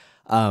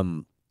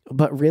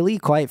 But really,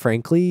 quite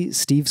frankly,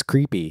 Steve's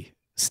creepy.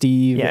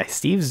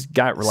 Steve's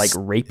got like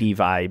rapey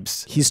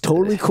vibes. He's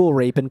totally cool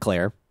raping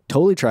Claire.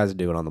 Totally tries to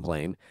do it on the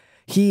plane.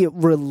 I'm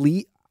gonna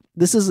read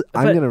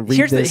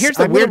this. Here's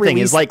the weird thing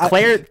is like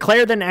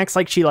Claire then acts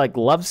like she like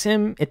loves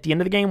him at the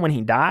end of the game when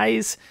he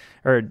dies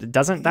or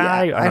doesn't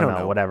die. Yeah, I don't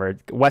know. Whatever.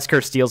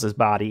 Wesker steals his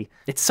body.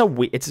 It's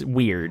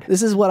weird.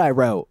 This is what I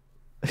wrote.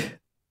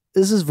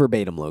 This is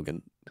verbatim,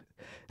 Logan.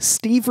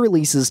 Steve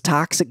releases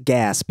toxic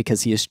gas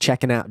because he is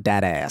checking out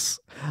that ass.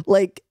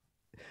 Like,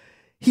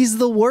 he's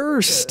the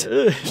worst.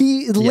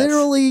 He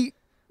literally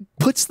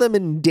puts them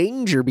in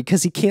danger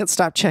because he can't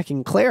stop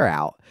checking Claire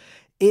out.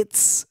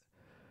 It's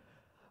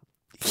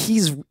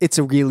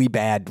a really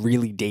bad,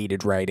 really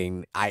dated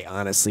writing. I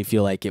honestly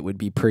feel like it would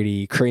be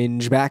pretty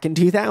cringe back in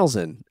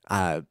 2000.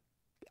 A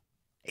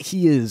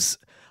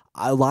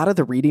lot of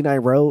the reading I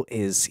wrote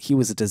is he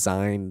was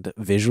designed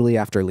visually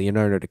after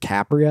Leonardo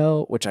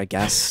DiCaprio, which I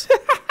guess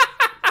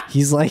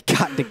he's like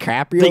got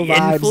DiCaprio vibes.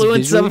 The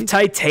influence visually. of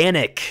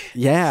Titanic.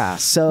 Yeah,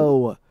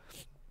 so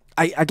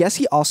I guess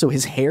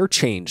his hair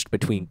changed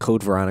between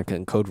Code Veronica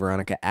and Code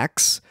Veronica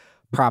X,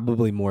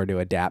 probably more to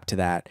adapt to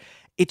that.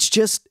 It's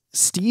just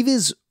Steve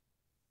is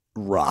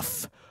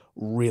rough,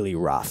 really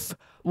rough.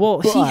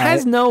 Well, he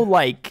has no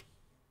like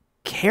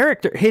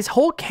character. His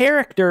whole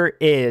character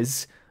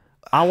is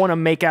I want to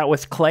make out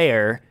with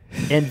Claire,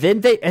 and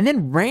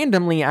then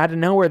randomly out of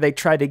nowhere they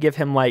try to give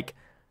him like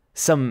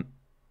some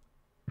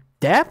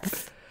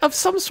depth of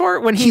some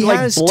sort when he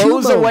like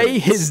blows away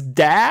his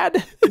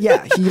dad.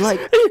 Yeah, he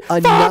like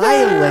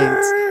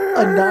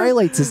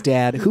annihilates his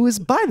dad, who is,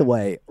 by the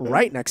way,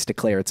 right next to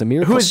Claire. It's a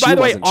miracle. Who is, by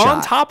the way,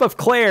 on top of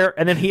Claire,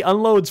 and then he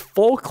unloads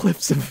full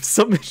clips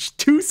of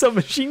two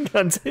submachine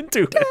guns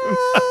into him.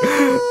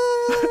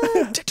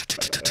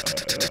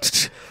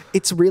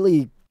 It's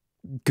really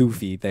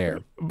goofy there,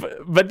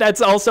 but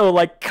that's also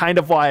like kind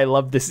of why I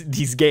love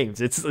these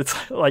games. It's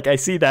like I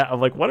see that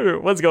I'm like,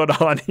 what's going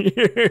on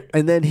here?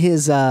 And then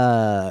his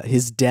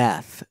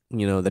death,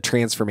 the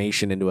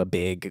transformation into a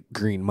big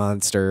green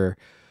monster,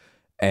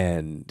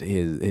 and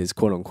his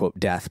quote unquote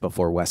death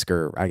before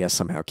Wesker, I guess,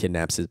 somehow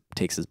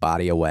takes his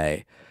body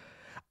away.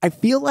 I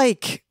feel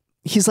like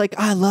he's like,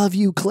 I love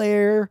you,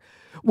 Claire,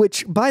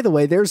 which, by the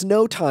way, there's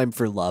no time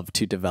for love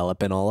to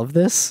develop in all of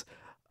this.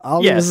 All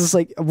of this is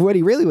like, what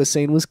he really was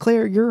saying was,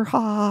 Claire, you're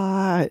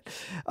hot.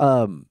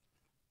 But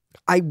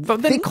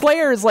then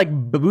Claire is like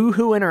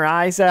boo-hooing her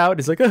eyes out.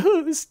 It's like,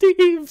 oh,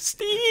 Steve.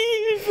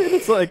 And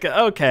it's like,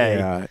 okay.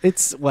 Yeah,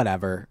 it's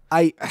whatever.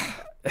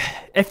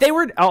 If they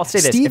were, I'll say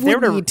this. Steve if they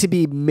would need to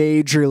be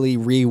majorly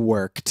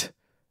reworked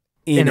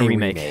in a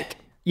remake.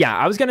 Yeah,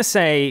 I was going to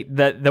say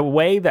that the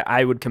way that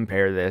I would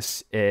compare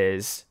this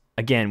is,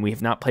 again, we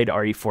have not played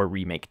RE4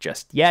 Remake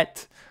just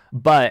yet,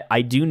 but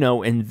I do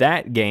know in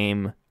that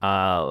game,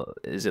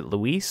 is it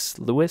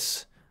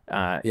Lewis?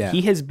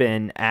 He has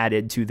been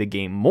added to the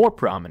game more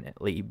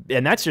prominently,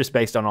 and that's just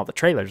based on all the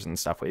trailers and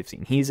stuff we've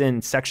seen. He's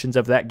in sections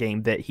of that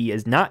game that he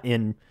is not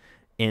in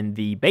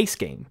the base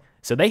game,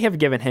 so they have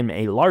given him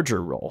a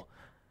larger role.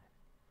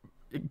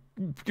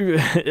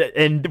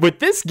 And with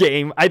this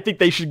game, I think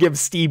they should give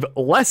Steve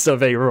less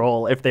of a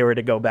role if they were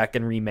to go back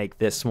and remake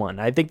this one.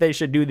 I think they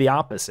should do the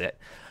opposite,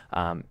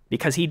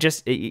 because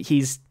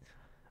he's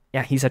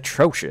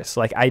atrocious.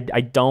 Like I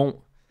don't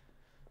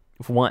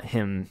want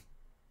him.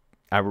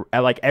 I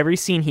like every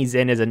scene he's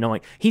in is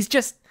annoying. He's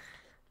just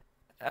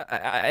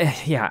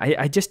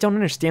I just don't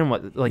understand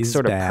what like He's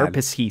sort of bad.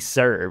 purpose he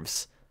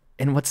serves.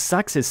 And what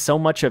sucks is so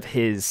much of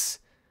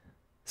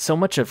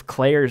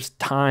Claire's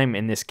time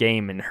in this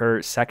game and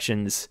her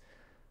sections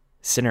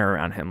center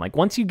around him. Like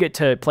once you get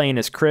to playing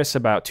as Chris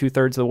about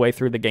 2/3 of the way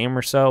through the game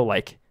or so,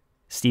 like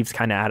Steve's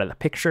kind of out of the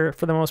picture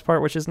for the most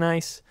part, which is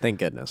nice. Thank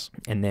goodness.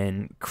 And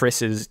then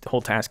Chris's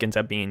whole task ends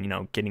up being,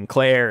 getting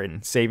Claire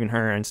and saving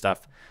her and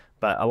stuff.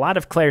 But a lot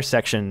of Claire's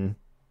section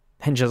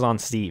hinges on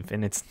Steve,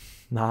 and it's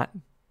not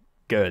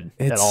good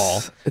at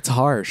all. It's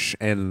harsh.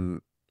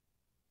 And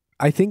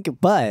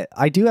but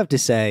I do have to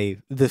say,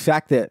 the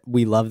fact that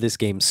we love this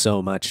game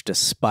so much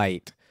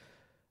despite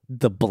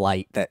the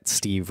blight that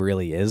Steve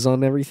really is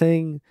on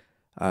everything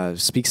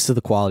speaks to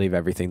the quality of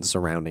everything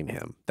surrounding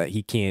him, that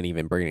he can't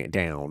even bring it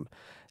down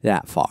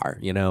that far.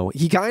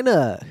 He kind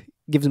of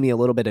gives me a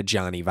little bit of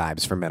Johnny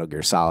vibes from Metal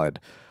Gear Solid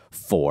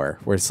 4,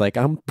 where it's like,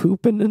 I'm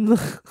pooping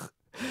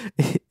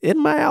in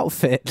my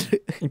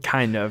outfit.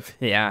 Kind of,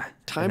 yeah.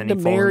 Time and to then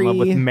he falls in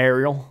love with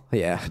Mariel.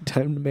 Yeah,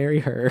 time to marry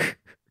her.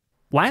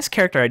 Last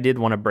character I did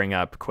want to bring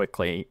up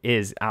quickly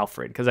is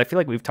Alfred, because I feel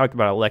like we've talked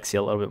about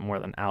Alexia a little bit more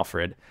than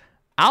Alfred.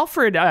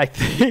 Alfred, I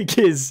think,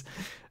 is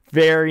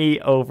very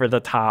over the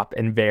top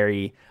and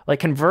very, like,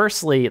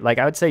 conversely, like,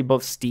 I would say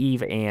both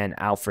Steve and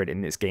Alfred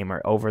in this game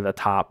are over the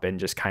top and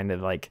just kind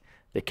of like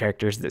the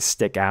characters that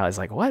stick out is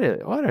like, what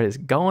is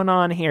going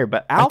on here?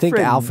 But Alfred, I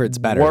think Alfred's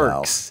better,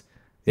 works.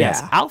 Though.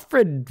 Yes, Yeah.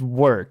 Alfred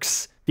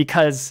works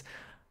because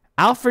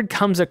Alfred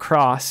comes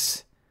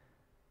across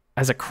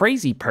as a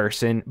crazy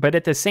person, but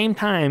at the same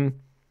time,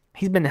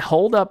 he's been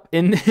holed up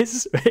in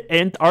this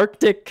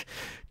Antarctic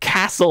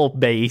castle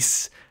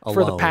base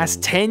for the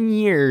past 10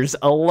 years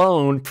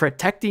alone,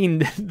 protecting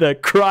the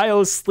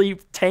cryo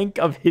sleep tank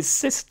of his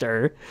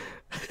sister.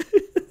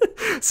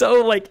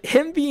 So like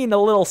him being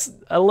a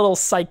little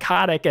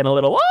psychotic and a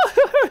little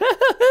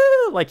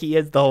like he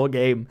is the whole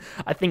game,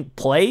 I think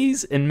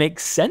plays and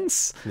makes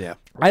sense. Yeah.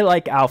 I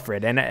like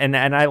Alfred and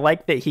I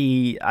like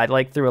that I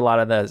like through a lot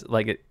of the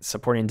like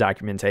supporting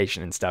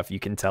documentation and stuff,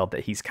 you can tell that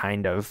he's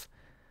kind of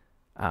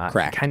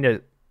Cracked.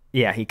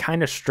 he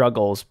kind of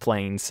struggles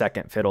playing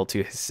second fiddle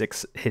to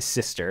his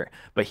sister,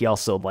 but he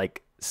also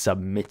like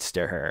submits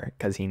to her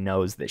because he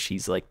knows that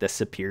she's like the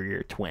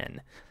superior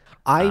twin.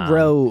 I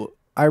wrote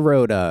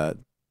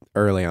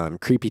early on,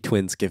 creepy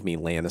twins give me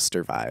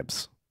Lannister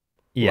vibes.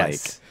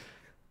 Yes.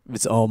 Like,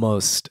 it's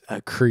almost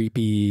a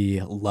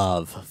creepy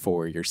love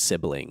for your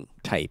sibling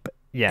type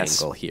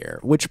angle here,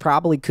 which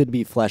probably could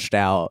be fleshed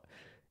out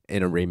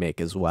in a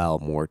remake as well,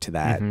 more to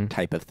that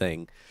type of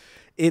thing.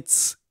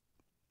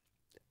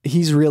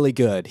 He's really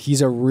good.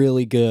 He's a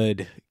really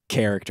good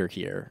character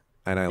here,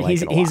 and I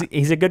like it a lot.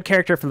 He's a good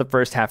character for the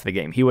first half of the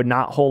game. He would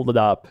not hold it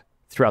up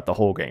throughout the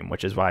whole game,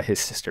 which is why his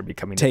sister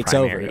becoming takes the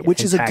primary over,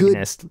 which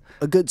antagonist. is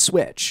a good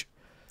switch.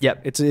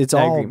 Yep, It's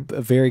all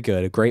very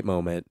good, a great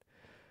moment.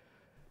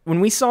 When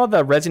we saw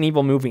the Resident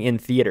Evil movie in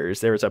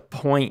theaters, there was a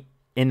point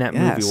in that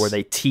movie where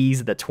they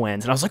teased the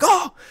twins, and I was like,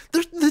 "Oh,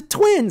 they're the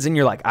twins!" And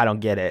you're like, "I don't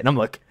get it," and I'm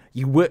like,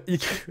 "You would?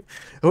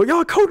 Oh,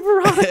 y'all, Code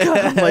Veronica!"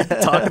 I'm like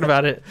talking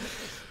about it.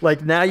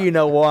 Like, now you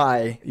know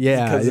why.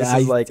 Yeah,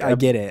 I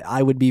get it.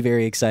 I would be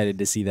very excited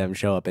to see them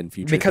show up in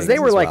future because things they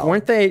were as like, well.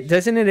 weren't they?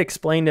 Doesn't it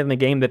explain in the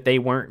game that they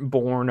weren't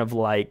born of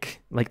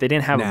like they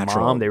didn't have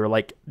Natural a mom? They were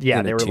like, they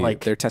were tube.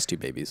 like They're test tube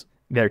babies.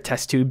 They're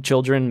test tube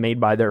children made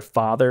by their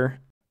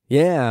father.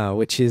 Yeah,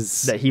 which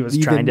is that he was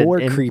even trying to more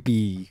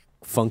creepy,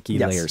 funky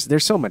layers.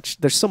 There's so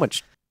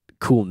much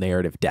cool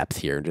narrative depth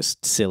here, and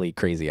just silly,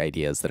 crazy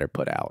ideas that are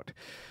put out.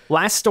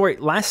 Last story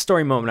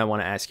moment I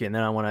want to ask you, and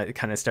then I want to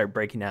kind of start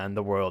breaking down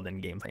the world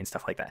and gameplay and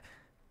stuff like that.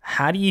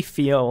 How do you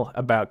feel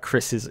about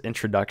Chris's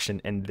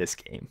introduction in this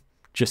game?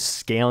 Just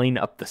scaling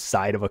up the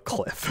side of a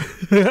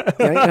cliff.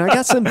 And I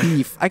got some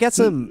beef.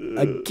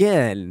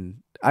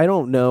 Again, I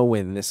don't know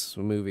when this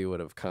movie would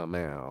have come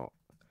out.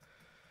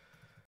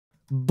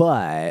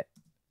 But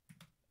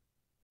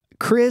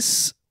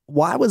Chris,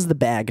 why was the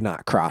bag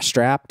not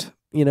cross-strapped?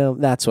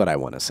 That's what I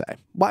want to say.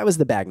 Why was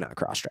the bag not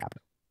cross-strapped?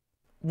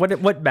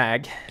 What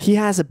bag? He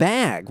has a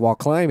bag while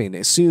climbing,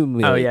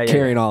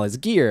 carrying all his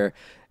gear,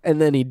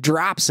 and then he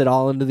drops it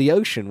all into the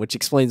ocean, which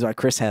explains why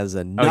Chris has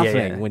a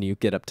nothing when you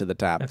get up to the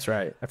top. That's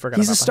right. I forgot.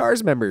 He's a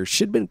STARS member.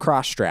 Should have been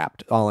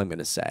cross-strapped. All I'm going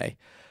to say.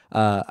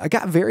 I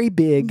got very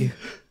big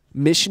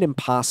Mission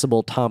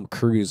Impossible Tom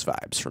Cruise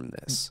vibes from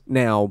this.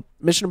 Now,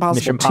 Mission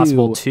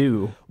Impossible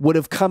 2 would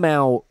have come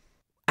out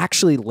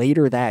actually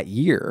later that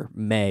year,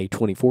 May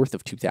 24th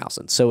of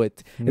 2000. So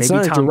it's maybe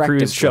not Tom a direct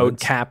Cruise showed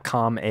influence.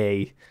 Capcom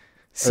a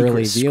secret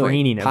Early viewing,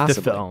 screening of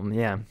possibly. the film.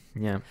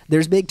 Yeah.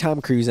 There's big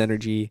Tom Cruise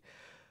energy.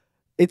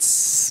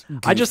 It's goofy.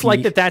 I just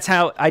like that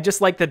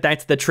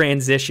that's the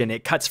transition.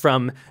 It cuts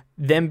from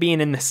them being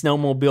in the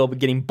snowmobile but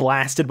getting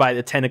blasted by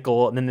the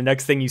tentacle, and then the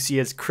next thing you see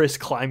is Chris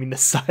climbing the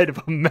side of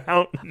a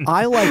mountain.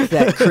 I like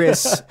that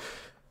Chris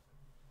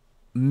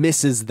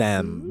misses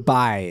them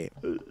by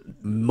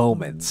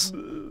moments.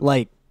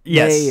 Like,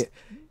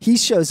 he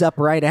shows up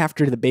right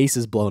after the base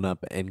is blown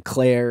up, and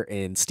Claire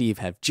and Steve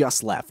have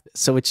just left.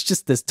 So it's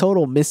just this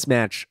total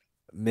mismatch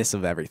miss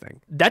of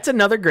everything. That's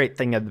another great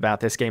thing about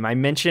this game. I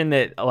mentioned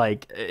that,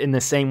 like, in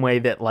the same way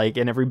that, like,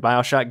 in every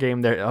BioShock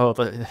game,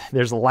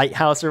 there's a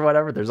lighthouse or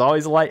whatever. There's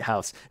always a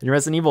lighthouse. In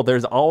Resident Evil,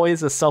 there's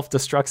always a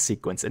self-destruct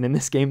sequence. And in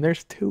this game,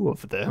 there's 2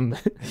 of them.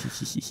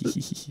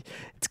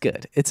 It's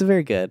good. It's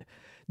very good.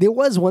 There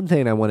was one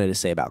thing I wanted to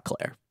say about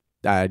Claire.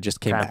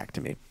 Just came back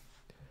to me.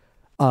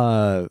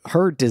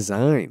 Her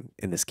design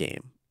in this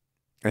game,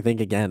 I think,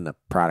 again, a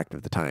product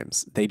of the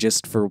times. They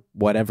just, for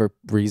whatever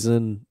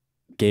reason,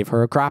 gave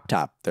her a crop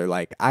top. They're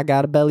like, I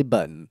got a belly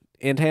button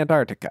in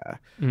Antarctica.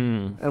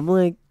 I'm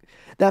like,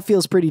 that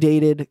feels pretty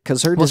dated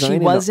because her design.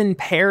 She was in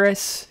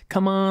Paris.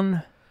 Come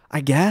on.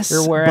 I guess.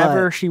 Or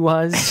wherever she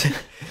was.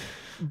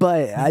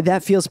 But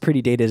that feels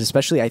pretty dated,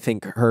 especially I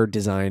think her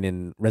design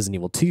in Resident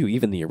Evil 2,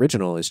 even the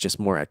original, is just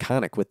more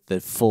iconic with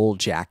the full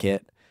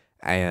jacket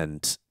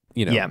and,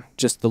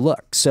 just the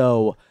look.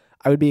 So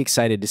I would be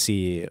excited to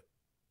see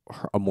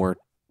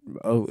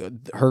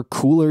her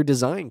cooler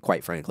design,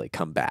 quite frankly,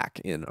 come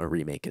back in a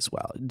remake as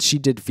well. She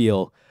did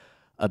feel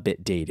a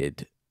bit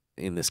dated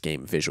in this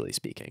game, visually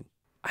speaking.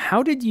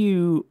 How did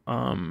you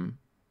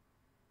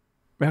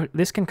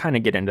this can kind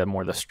of get into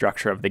more the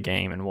structure of the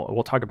game, and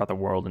we'll talk about the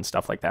world and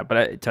stuff like that,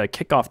 but to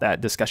kick off that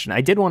discussion,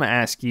 I did want to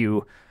ask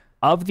you,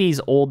 of these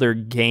older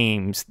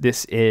games,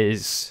 this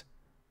is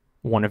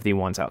one of the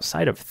ones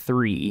outside of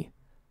 3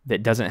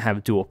 that doesn't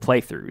have dual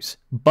playthroughs,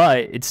 but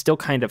it still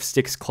kind of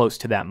sticks close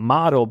to that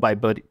model by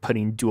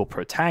putting dual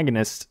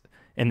protagonists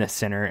in the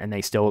center, and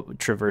they still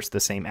traverse the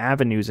same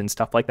avenues and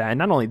stuff like that. And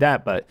not only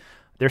that, but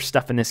there's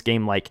stuff in this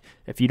game like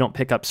if you don't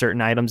pick up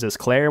certain items as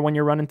Claire when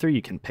you're running through,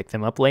 you can pick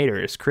them up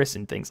later as Chris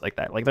and things like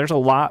that. Like, there's a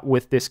lot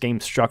with this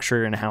game's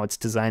structure and how it's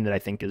designed that I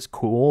think is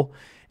cool,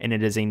 and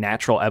it is a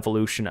natural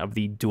evolution of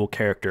the dual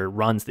character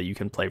runs that you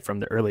can play from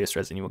the earliest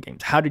Resident Evil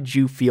games. How did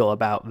you feel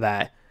about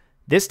that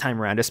this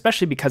time around,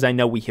 especially because I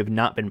know we have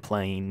not been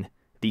playing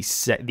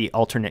the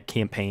alternate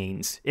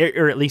campaigns,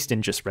 or at least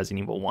in just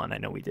Resident Evil 1. I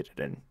know we did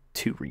it in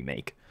 2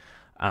 Remake.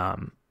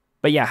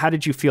 But yeah, how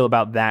did you feel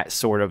about that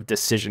sort of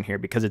decision here?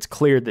 Because it's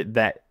clear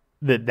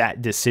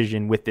that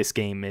decision with this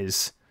game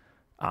is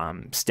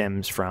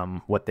stems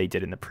from what they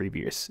did in the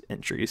previous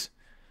entries.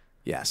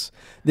 Yes.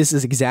 This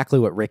is exactly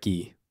what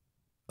Ricky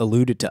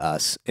alluded to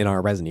us in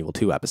our Resident Evil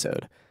 2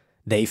 episode.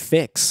 They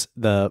fix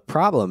the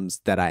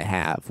problems that I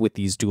have with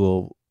these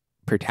dual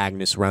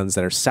protagonist runs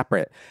that are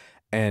separate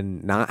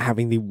and not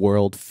having the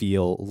world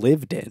feel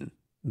lived in,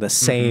 the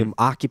same,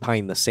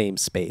 occupying the same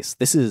space.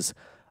 This is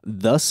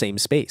the same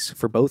space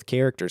for both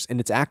characters, and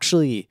it's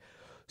actually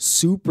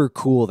super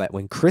cool that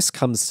when Chris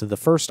comes to the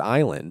first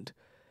island,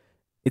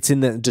 it's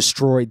in the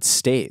destroyed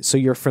state. So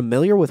you're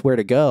familiar with where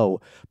to go,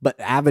 but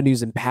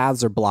avenues and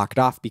paths are blocked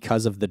off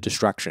because of the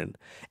destruction.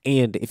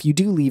 And if you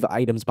do leave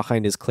items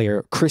behind as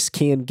Claire, Chris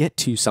can get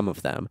to some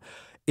of them.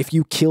 If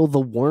you kill the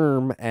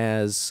worm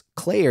as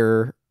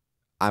Claire,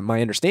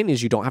 my understanding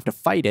is you don't have to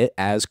fight it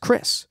as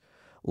Chris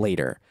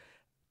later.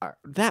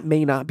 That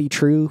may not be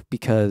true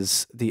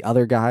because the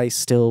other guy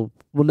still,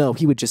 well, no,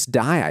 he would just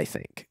die, I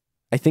think.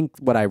 I think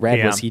what I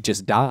read was he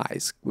just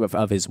dies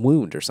of his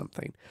wound or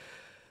something.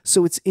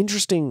 So it's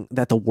interesting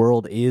that the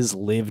world is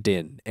lived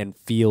in and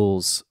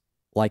feels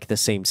like the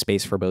same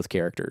space for both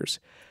characters.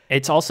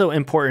 It's also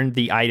important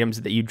the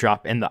items that you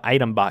drop in the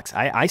item box.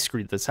 I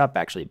screwed this up,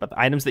 actually, but the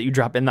items that you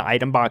drop in the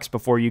item box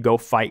before you go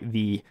fight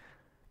the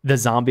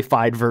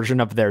zombified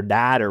version of their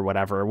dad or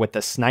whatever with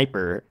the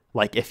sniper,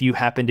 like if you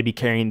happen to be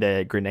carrying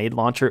the grenade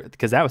launcher,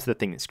 because that was the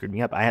thing that screwed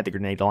me up. I had the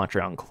grenade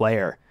launcher on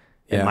Claire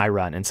in my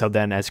run. And so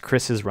then as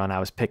Chris's run, I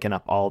was picking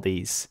up all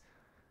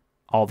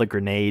the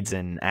grenades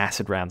and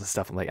acid rounds and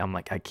stuff. I'm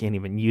like, I can't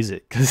even use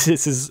it because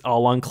this is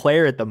all on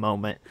Claire at the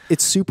moment.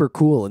 It's super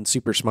cool and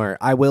super smart.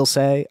 I will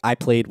say I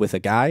played with a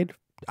guide.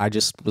 I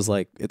just was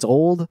like, it's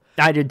old.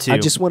 I did too. I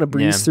just want to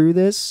breeze through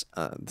this.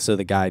 So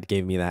the guide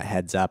gave me that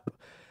heads up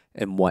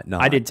and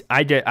whatnot.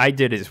 I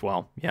did as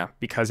well. Yeah,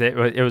 because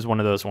it was one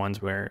of those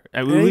ones where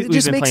we've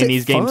been playing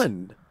these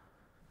games.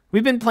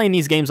 We've been playing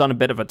these games on a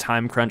bit of a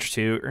time crunch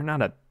too, or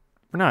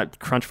we're not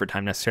crunch for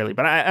time necessarily,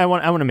 but I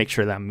want to make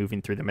sure that I'm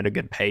moving through them at a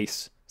good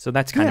pace. So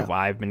that's kind of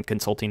why I've been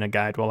consulting a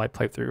guide while I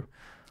play through.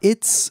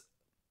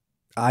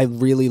 I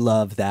really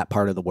love that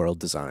part of the world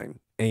design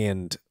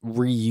and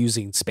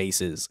reusing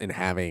spaces and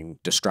having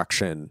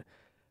destruction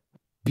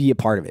be a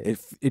part of it.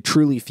 It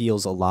truly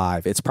feels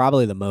alive. It's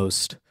probably the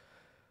most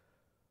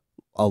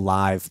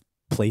alive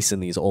place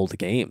in these old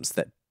games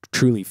that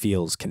truly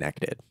feels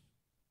connected.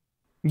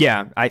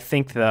 Yeah, I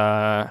think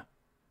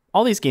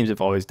all these games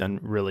have always done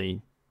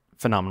really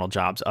phenomenal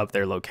jobs of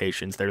their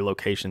locations. Their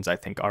locations, I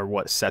think, are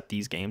what set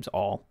these games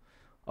all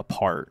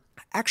apart.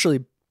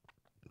 Actually,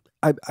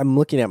 I'm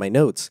looking at my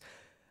notes.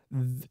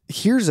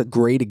 Here's a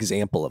great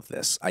example of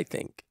this, I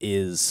think,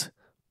 is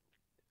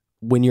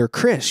when you're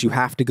Chris, you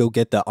have to go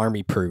get the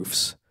army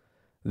proofs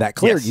that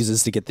Claire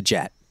uses to get the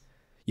jet.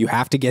 You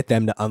have to get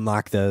them to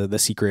unlock the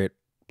secret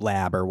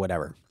lab or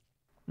whatever.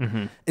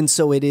 And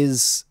so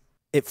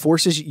it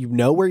forces you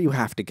know where you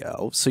have to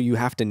go. So you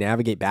have to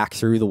navigate back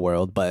through the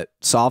world, but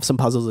solve some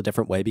puzzles a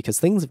different way because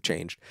things have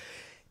changed.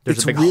 There's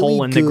it's a big really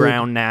hole in the good.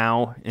 ground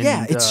now. And,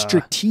 Yeah, it's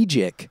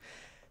strategic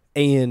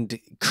and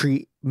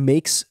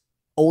makes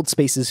old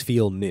spaces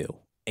feel new.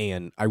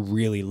 And I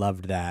really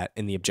loved that.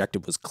 And the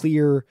objective was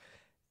clear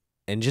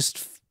and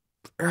just,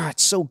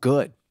 it's so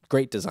good.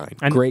 Great design.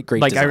 And great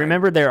like design. I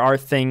remember there are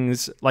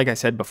things, like I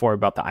said before,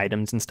 about the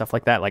items and stuff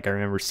like that. Like I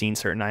remember seeing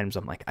certain items.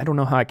 I'm like, I don't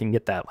know how I can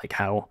get that. Like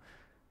how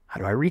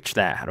do I reach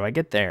that? How do I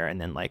get there? And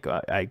then like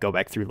I go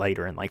back through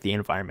later and like the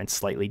environment's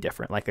slightly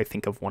different. Like I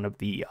think of one of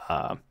the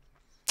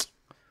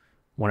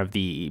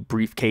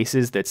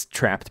briefcases that's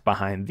trapped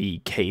behind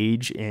the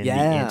cage in the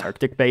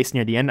Antarctic base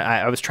near the end.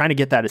 I was trying to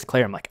get that as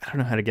Claire. I'm like, I don't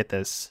know how to get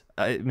this.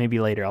 Maybe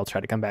later I'll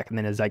try to come back. And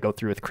then as I go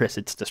through with Chris,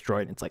 it's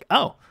destroyed. And it's like,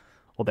 oh,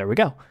 well, there we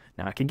go.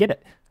 Now I can get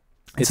it.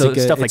 It's so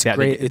good, stuff like that.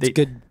 It's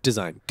good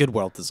design, good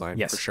world design,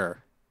 yes, for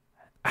sure.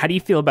 How do you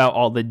feel about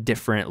all the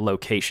different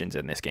locations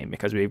in this game?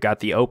 Because we've got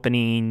the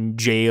opening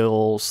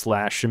jail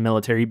 /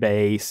 military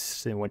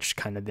base, which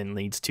kind of then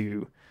leads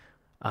to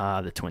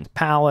the Twins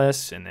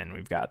Palace, and then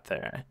we've got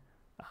the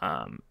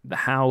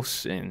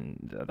house and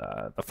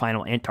the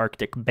final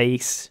Antarctic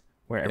base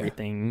where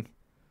everything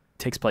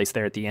takes place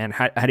there at the end.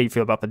 How do you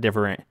feel about the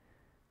different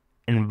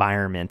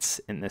environments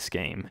in this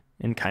game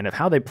and kind of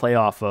how they play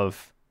off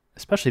of,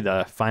 especially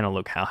the final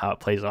locale, how it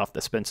plays off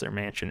the Spencer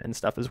Mansion and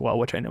stuff as well,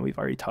 which I know we've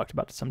already talked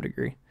about to some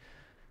degree.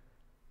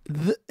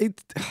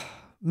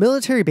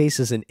 Military base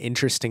is an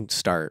interesting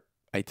start,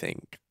 I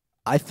think.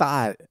 I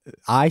thought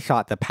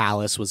the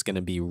palace was going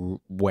to be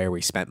where we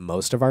spent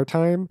most of our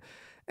time,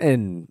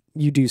 and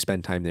you do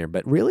spend time there,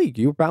 but really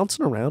you're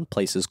bouncing around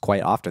places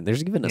quite often.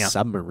 There's even a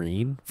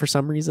submarine for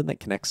some reason that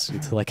connects you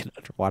to like an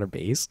underwater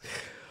base.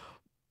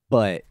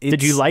 But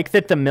did you like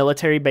that the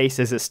military base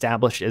is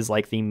established as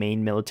like the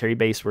main military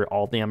base where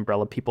all the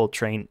Umbrella people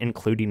train,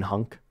 including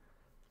Hunk?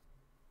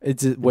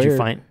 Did you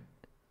find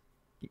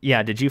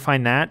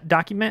that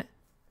document?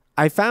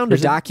 I found a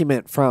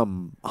document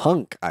from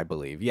Hunk, I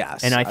believe.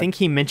 Yes, and I think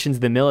he mentions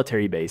the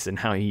military base and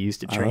how he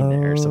used to train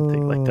there or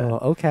something like that.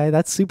 Okay,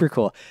 that's super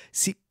cool.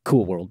 See,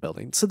 cool world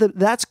building. So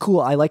that's cool.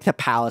 I like the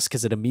palace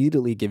because it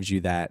immediately gives you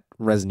that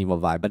Resident Evil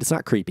vibe, but it's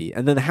not creepy.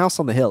 And then the house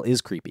on the hill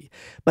is creepy,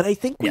 but I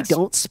think we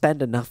don't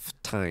spend enough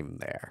time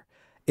there.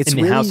 It's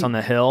in the house on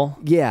the hill.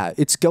 Yeah,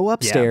 it's go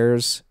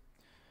upstairs,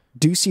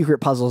 do secret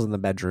puzzles in the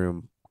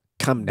bedroom,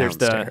 come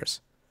downstairs.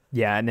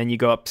 And then you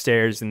go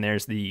upstairs and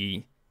there's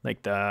the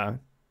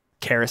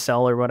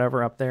carousel or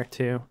whatever up there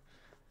too,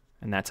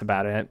 and that's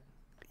about it.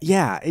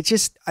 Yeah, it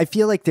just, I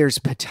feel like there's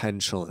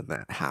potential in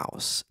that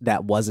house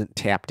that wasn't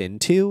tapped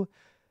into.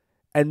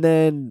 And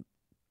then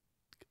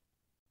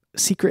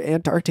secret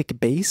Antarctic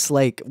base,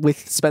 like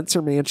with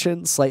Spencer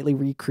Mansion slightly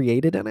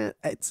recreated in it.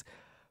 It's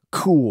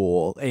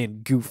cool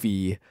and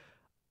goofy.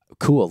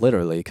 Cool,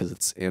 literally, because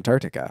it's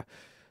Antarctica.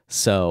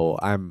 So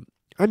I'm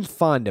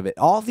fond of it.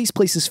 All of these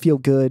places feel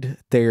good.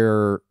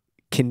 They're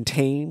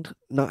contained,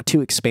 not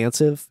too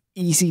expansive,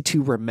 easy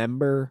to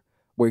remember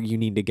where you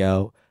need to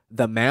go.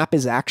 The map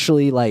is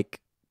actually like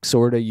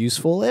sort of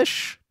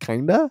useful-ish,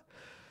 kinda.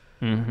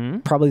 Mm-hmm.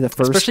 Probably the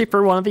first, especially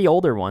for one of the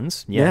older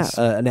ones. Yes,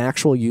 an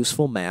actual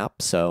useful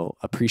map. So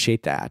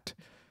appreciate that.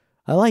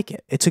 I like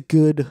it. It's a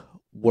good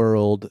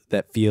world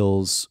that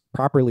feels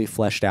properly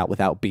fleshed out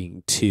without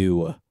being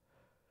too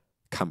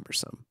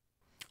cumbersome.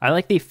 I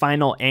like the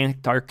final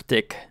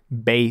Antarctic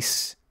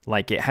base.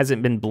 Like it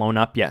hasn't been blown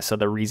up yet, so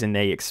the reason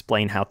they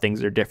explain how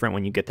things are different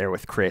when you get there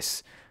with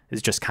Chris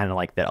is just kind of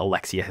like that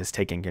Alexia has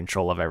taken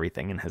control of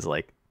everything and has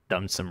like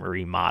done some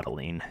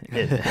remodeling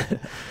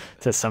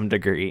to some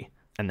degree.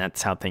 And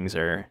that's how things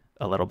are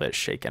a little bit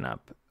shaken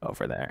up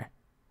over there.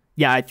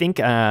 Yeah, I think,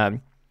 I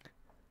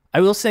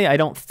will say I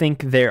don't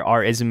think there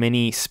are as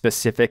many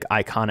specific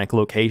iconic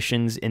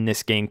locations in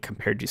this game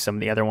compared to some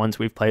of the other ones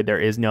we've played. There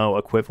is no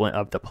equivalent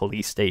of the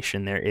police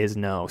station. There is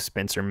no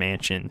Spencer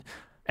Mansion.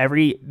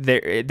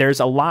 There's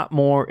a lot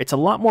more. It's a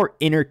lot more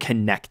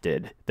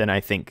interconnected than I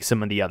think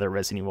some of the other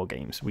Resident Evil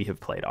games we have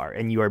played are.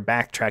 And you are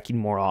backtracking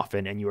more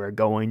often, and you're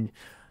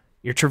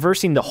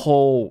traversing the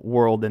whole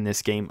world in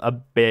this game a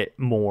bit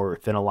more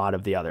than a lot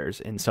of the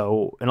others. And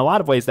so, in a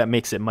lot of ways, that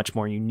makes it much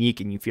more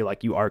unique, and you feel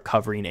like you are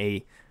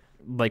covering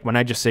like when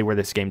I just say where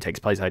this game takes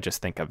place, I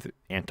just think of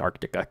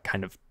Antarctica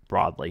kind of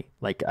broadly.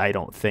 Like I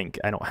don't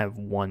have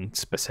one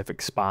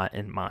specific spot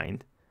in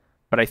mind,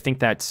 but I think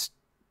that's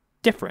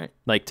different,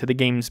 like to the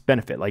game's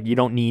benefit. Like you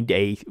don't need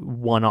a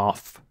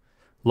one-off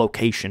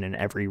location in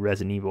every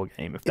Resident Evil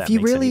game, if that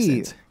makes any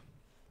sense.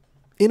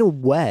 In a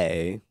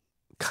way,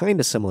 kind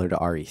of similar to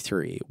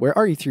RE3, where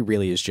RE3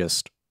 really is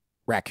just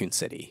Raccoon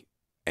City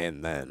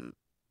and then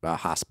a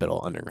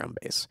hospital underground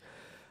base,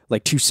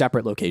 like two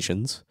separate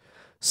locations.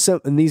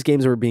 So, and these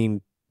games were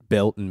being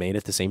built and made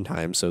at the same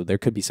time, so there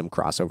could be some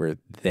crossover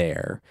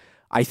there.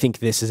 I think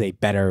this is a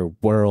better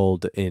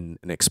world in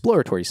an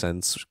exploratory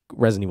sense.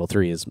 Resident Evil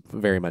 3 is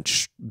very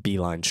much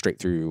beeline straight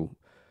through,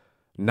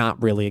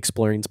 not really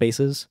exploring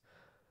spaces.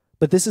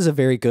 But this is a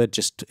very good,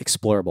 just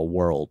explorable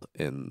world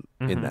in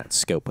that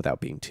scope without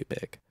being too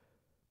big.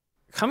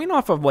 Coming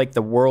off of like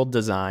the world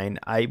design,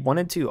 I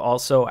wanted to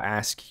also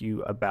ask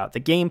you about the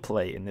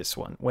gameplay in this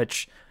one,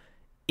 which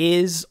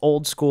is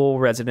old school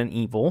Resident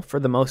Evil for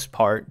the most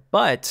part,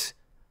 but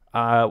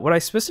what I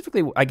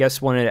specifically, I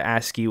guess, wanted to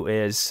ask you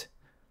is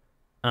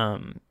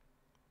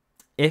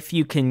if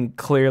you can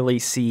clearly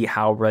see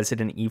how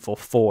Resident Evil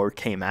 4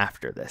 came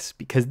after this,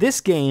 because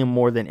this game,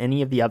 more than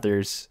any of the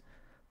others,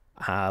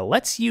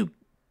 lets you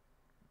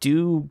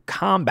do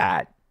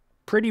combat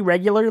pretty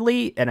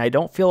regularly, and I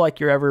don't feel like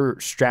you're ever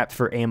strapped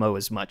for ammo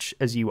as much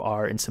as you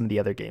are in some of the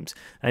other games.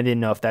 I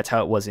didn't know if that's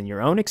how it was in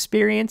your own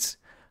experience,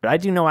 but I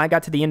do know I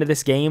got to the end of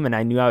this game and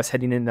I knew I was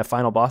heading into the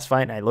final boss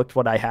fight, and I looked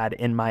what I had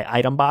in my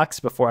item box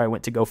before I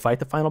went to go fight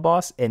the final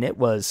boss, and it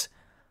was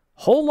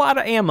a whole lot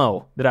of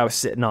ammo that I was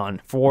sitting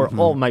on for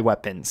all my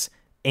weapons.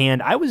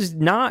 And I was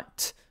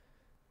not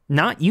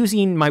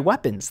using my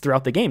weapons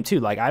throughout the game too.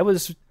 Like, I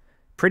was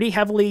pretty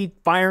heavily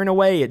firing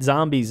away at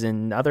zombies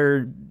and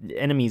other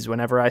enemies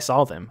whenever I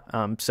saw them.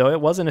 So it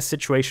wasn't a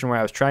situation where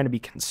I was trying to be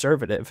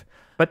conservative.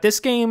 But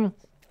this game,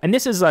 and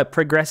this is a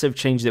progressive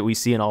change that we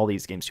see in all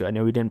these games too. I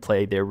know we didn't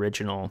play the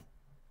original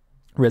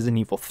Resident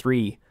Evil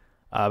 3,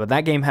 but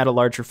that game had a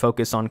larger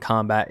focus on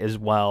combat as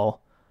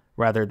well,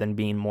 rather than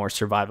being more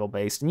survival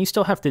based. And you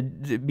still have to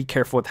be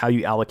careful with how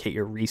you allocate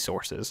your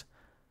resources.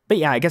 But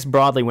yeah, I guess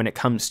broadly when it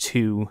comes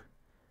to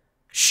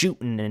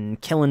shooting and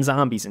killing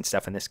zombies and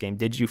stuff in this game,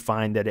 did you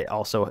find that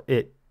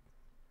it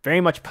very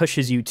much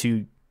pushes you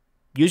to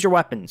use your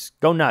weapons,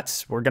 go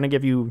nuts? We're going to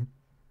give you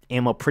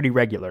ammo pretty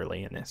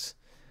regularly in this.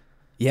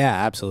 Yeah,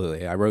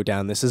 absolutely. I wrote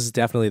down this is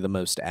definitely the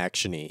most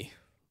actiony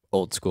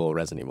old school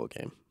Resident Evil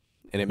game.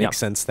 And it makes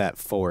sense that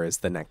 4 is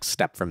the next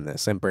step from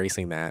this,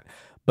 embracing that,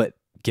 but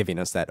giving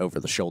us that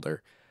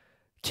over-the-shoulder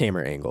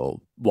camera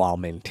angle while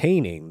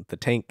maintaining the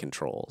tank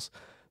controls.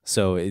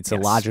 So it's a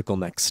logical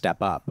next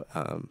step up.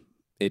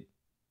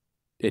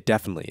 It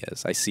definitely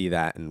is. I see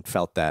that and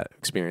felt that,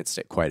 experienced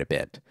it quite a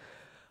bit.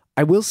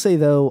 I will say,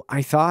 though,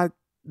 I thought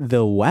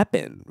the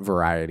weapon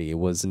variety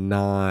was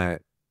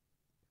not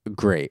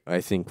great.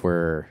 I think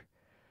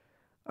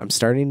I'm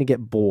starting to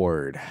get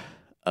bored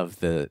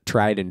of the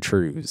tried and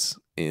trues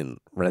in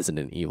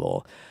Resident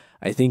Evil.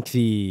 I think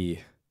the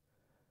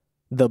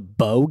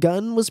bow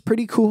gun was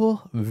pretty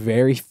cool,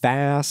 very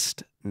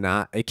fast.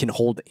 It can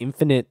hold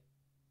infinite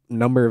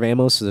number of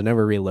ammo, so they're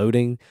never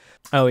reloading.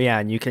 Oh yeah,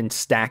 and you can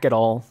stack it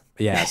all.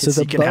 Yeah,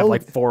 so you can have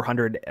like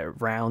 400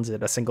 rounds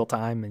at a single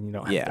time, and you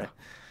don't have to.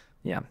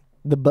 Yeah,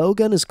 the bow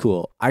gun is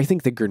cool. I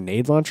think the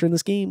grenade launcher in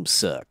this game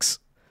sucks.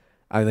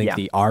 I think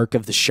the arc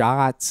of the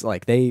shots,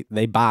 like they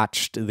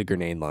botched the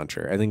grenade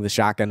launcher. I think the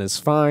shotgun is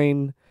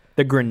fine.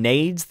 The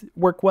grenades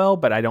work well,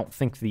 but I don't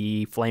think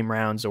the flame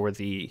rounds or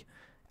the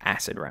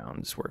acid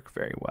rounds work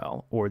very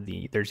well. Or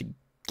there's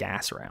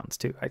gas rounds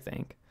too, I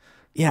think.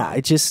 Yeah,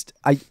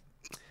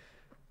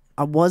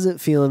 I wasn't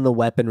feeling the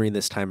weaponry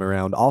this time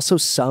around. Also,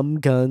 some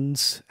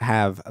guns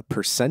have a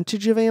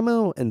percentage of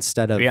ammo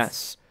instead of...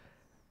 Yes.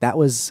 That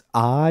was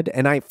odd.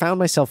 And I found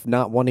myself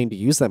not wanting to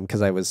use them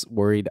because I was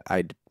worried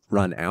I'd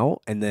run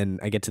out. And then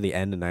I get to the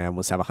end and I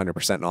almost have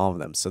 100% in all of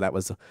them. So that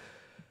was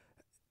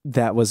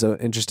an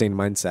interesting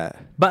mindset.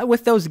 But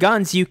with those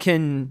guns, you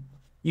can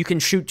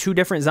shoot 2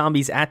 different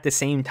zombies at the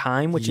same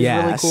time, which is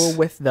really cool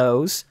with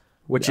those,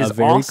 which is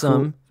very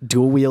awesome. Cool,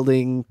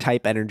 dual-wielding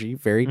type energy.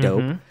 Very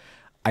dope.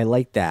 I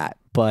like that,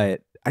 but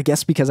I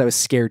guess because I was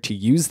scared to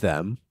use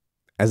them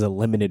as a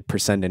limited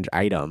percentage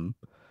item,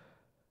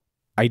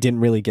 I didn't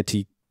really get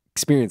to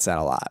experience that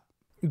a lot.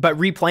 But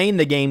replaying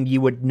the game,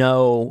 you would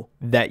know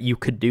that you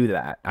could do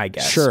that, I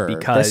guess. Sure,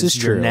 because this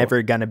is true. You're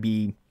never going to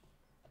be...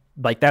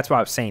 Like, that's what I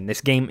was saying. This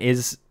game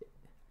is...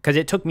 Because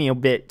it took me a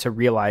bit to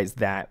realize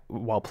that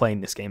while playing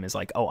this game is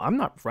like, oh, I'm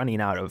not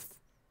running out of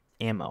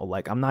ammo.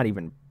 Like, I'm not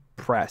even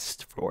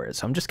pressed for it.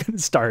 So I'm just going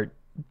to start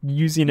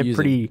using it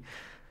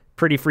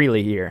pretty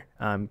freely here,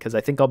 because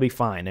I think I'll be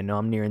fine. I know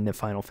I'm nearing the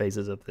final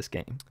phases of this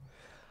game.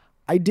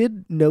 I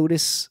did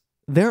notice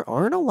there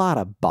aren't a lot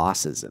of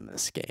bosses in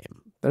this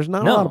game. There's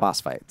not a lot of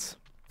boss fights.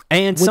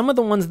 And some of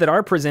the ones that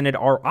are presented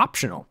are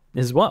optional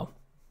as well.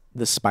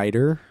 The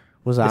spider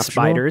was optional? The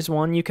spider is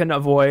one you can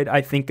avoid.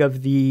 I think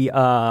of the,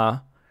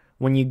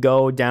 when you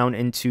go down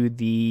into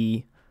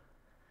the,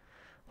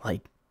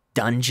 like,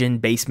 dungeon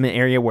basement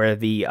area where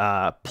the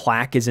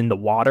plaque is in the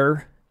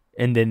water,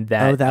 and then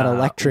that... Oh, that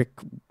electric...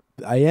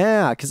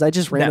 yeah, because I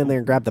just ran in there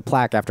and grabbed the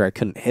plaque after I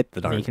couldn't hit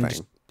the darn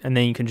thing. And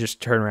then you can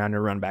just turn around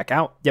and run back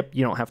out. Yep,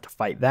 you don't have to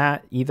fight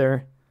that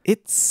either.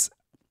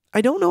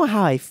 I don't know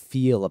how I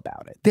feel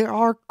about it. There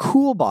are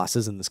cool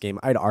bosses in this game.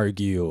 I'd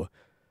argue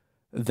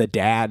the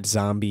dad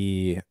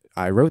zombie,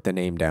 I wrote the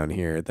name down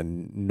here, the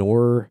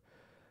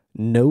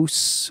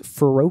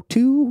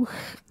Nosferatu?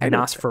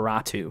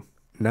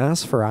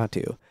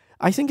 Nosferatu.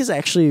 I think is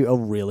actually a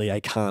really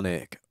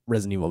iconic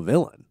Resident Evil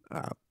villain.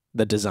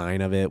 The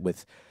design of it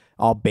with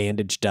all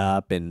bandaged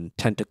up and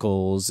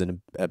tentacles and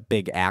a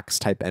big axe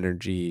type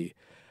energy.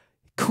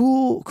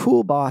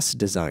 Cool boss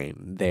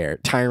design there.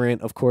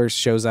 Tyrant, of course,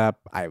 shows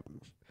up.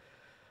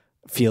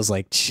 Feels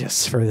like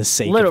just for the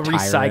sake of Tyrant. A little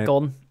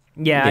recycled.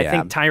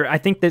 Yeah, I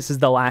think this is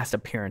the last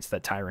appearance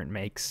that Tyrant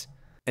makes.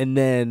 And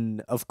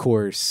then, of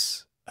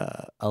course,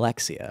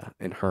 Alexia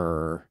and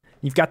her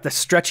You've got the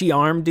stretchy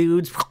arm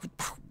dudes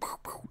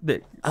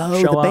that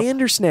Oh, show the up.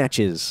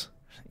 Bandersnatches.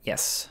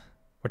 Yes,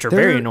 which are They're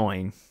very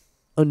annoying.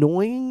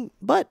 Annoying,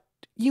 but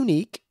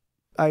unique.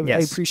 I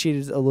Yes.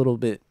 appreciated a little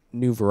bit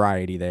new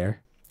variety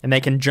there. And they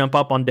can jump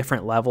up on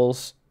different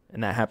levels,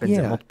 and that happens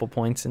at Yeah. multiple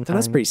points in time. And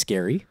that's pretty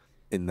scary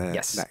in that,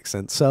 Yes. that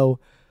sense. So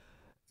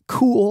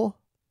cool,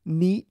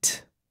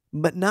 neat,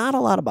 but not a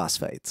lot of boss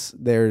fights.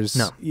 There's,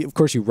 No. of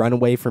course, you run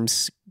away from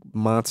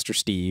Monster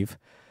Steve,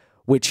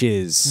 which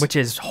is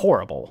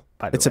horrible,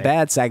 by the way. it's a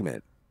bad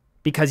segment.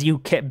 Because you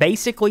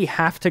basically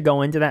have to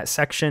go into that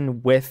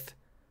section with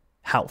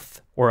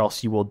health, or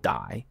else you will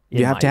die.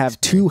 You have to have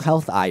 2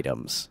 health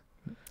items.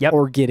 Yep.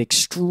 Or get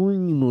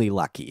extremely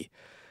lucky.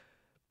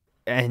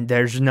 And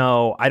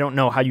I don't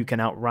know how you can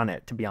outrun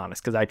it, to be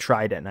honest, because I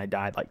tried it and I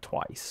died like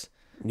twice.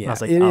 Yeah, And I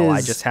was like, it I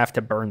is- just have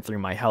to burn through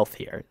my health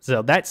here.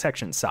 So that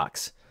section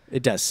sucks.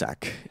 It does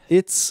suck.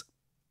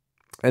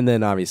 And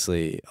then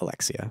obviously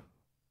Alexia.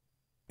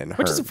 And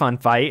Which her. is a fun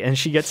fight, and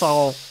she turns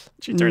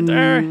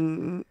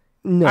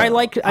No, I don't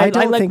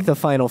like- think the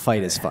final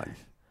fight is fun.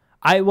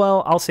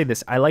 I'll say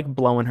this. I like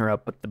blowing her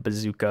up with the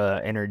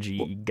bazooka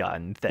energy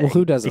gun thing. Well,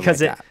 who doesn't Because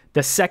like that?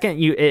 the second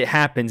it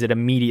happens, it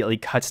immediately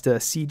cuts to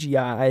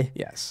CGI.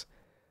 Yes,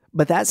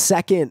 but the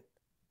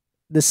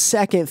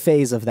second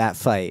phase of that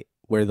fight,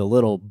 where the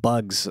little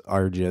bugs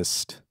are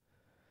just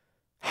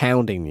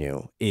hounding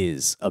you,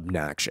 is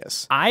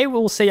obnoxious. I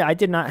will say I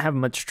did not have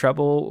much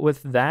trouble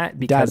with that Died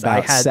because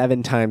about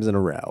 7 times in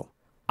a row.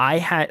 I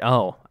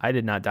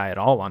did not die at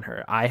all on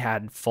her. I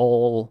had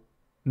full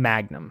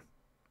Magnum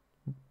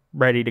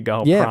ready to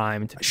go,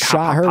 primed.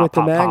 Shot her with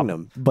the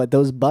Magnum. But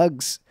those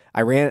bugs,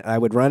 I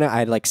would run out. I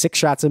had like 6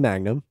 shots of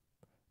Magnum,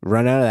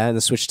 run out of that, and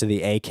then switch to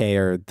the AK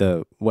or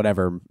the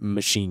whatever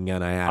machine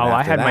gun I had.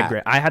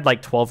 I had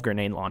like 12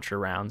 grenade launcher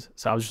rounds,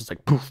 so I was just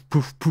like poof,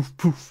 poof, poof,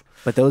 poof.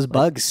 But those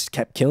bugs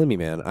kept killing me,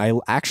 man. I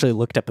actually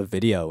looked up a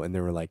video, and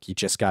they were like, "You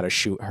just got to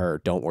shoot her.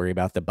 Don't worry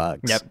about the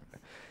bugs." Yep.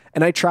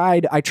 And I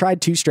tried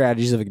 2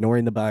 strategies of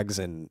ignoring the bugs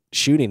and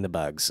shooting the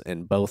bugs,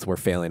 and both were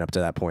failing up to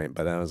that point.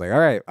 But then I was like, all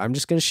right, I'm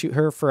just going to shoot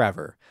her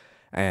forever.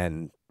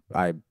 And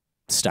I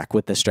stuck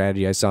with the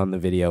strategy I saw in the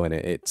video, and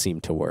it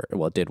seemed to work.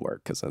 Well, it did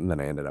work, because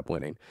then I ended up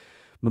winning.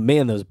 But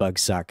man, those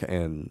bugs suck,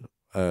 and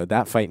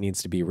that fight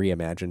needs to be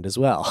reimagined as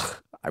well,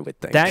 I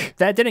would think.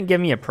 That didn't give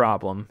me a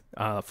problem,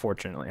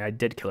 fortunately. I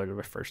did kill her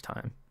the first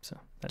time. So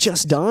that's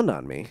just dawned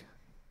on me.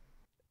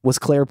 Was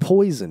Claire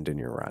poisoned in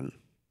your run?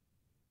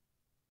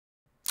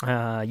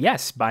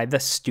 Yes, by the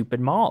stupid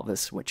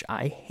moths, which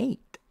I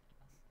hate.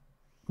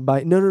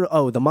 No.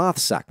 Oh, the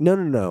moths suck.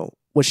 No.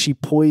 Was she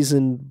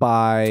poisoned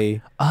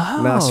by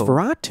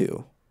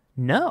Nosferatu?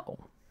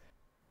 No.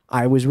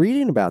 I was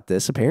reading about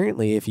this.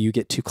 Apparently, if you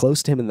get too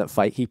close to him in that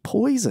fight, he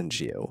poisons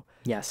you.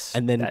 Yes.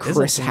 And then that is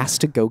Chris a thing. has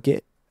to go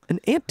get an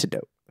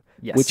antidote,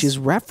 Yes. which is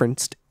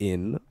referenced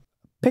in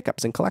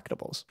pickups and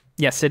collectibles.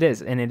 Yes, it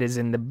is, and it is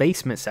in the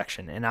basement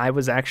section. And I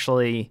was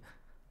actually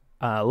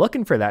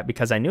looking for that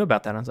because I knew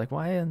about that. I was like,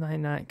 why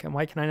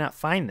can I not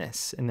find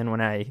this? And then when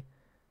I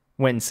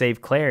went and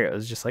saved Claire, it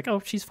was just like,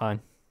 oh, she's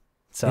fine.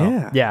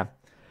 So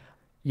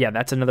yeah,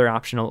 that's another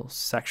optional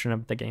section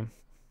of the game.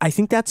 I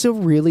think that's a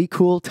really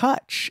cool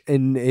touch,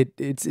 and it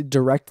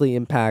directly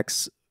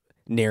impacts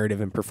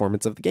narrative and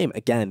performance of the game.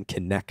 Again,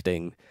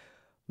 connecting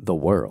the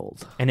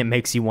world. And it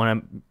makes you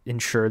want to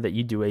ensure that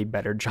you do a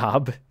better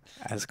job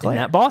As in Claire.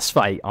 that boss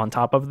fight on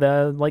top of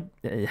the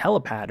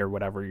helipad or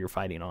whatever you're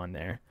fighting on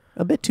there.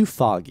 A bit too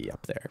foggy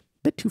up there.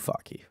 A bit too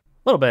foggy.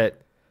 A little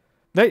bit.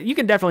 But you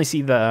can definitely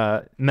see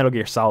the Metal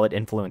Gear Solid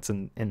influence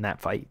in that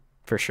fight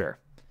for sure,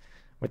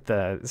 with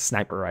the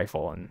sniper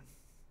rifle and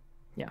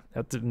yeah,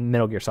 that's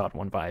Metal Gear Solid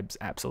 1 vibes,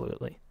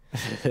 absolutely.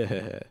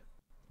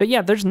 But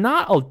yeah, there's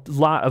not a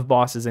lot of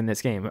bosses in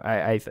this game,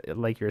 I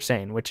like you're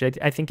saying, which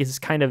I think is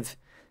kind of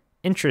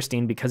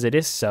interesting because it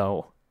is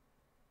so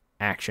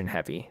action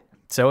heavy.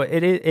 So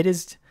it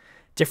is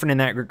different in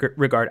that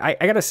regard. I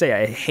gotta say,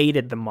 I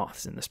hated the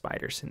moths and the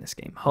spiders in this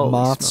game. Holy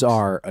Moths smokes.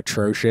 are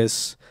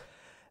atrocious.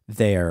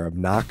 They are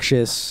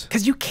obnoxious.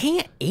 Because you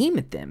can't aim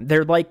at them.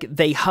 They're like,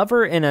 they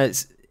hover in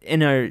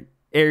a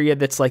area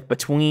that's like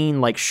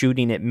between like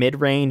shooting at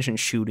mid range and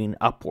shooting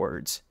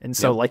upwards, and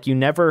so like you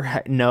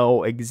never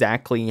know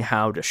exactly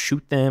how to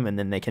shoot them, and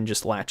then they can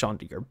just latch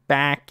onto your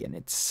back, and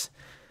it's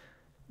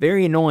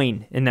very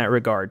annoying in that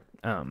regard.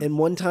 And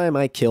one time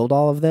I killed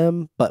all of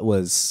them, but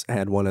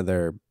had one of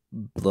their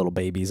little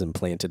babies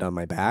implanted on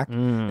my back,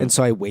 and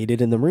so I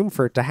waited in the room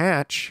for it to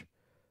hatch.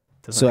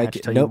 Doesn't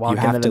hatch till you walk you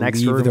have into the to next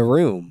leave room. the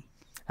room.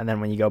 And then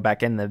when you go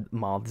back in, the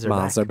moths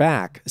Are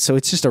back. So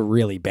it's just a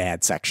really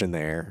bad section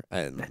there.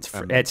 And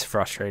it's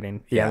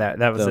frustrating. Yeah,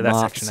 that was that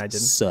section I didn't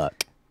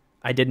suck.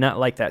 I did not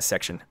like that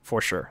section for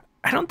sure.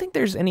 I don't think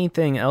there's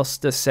anything else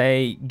to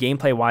say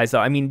gameplay wise though.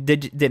 I mean,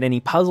 did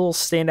any puzzles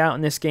stand out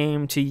in this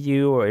game to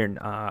you?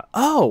 Or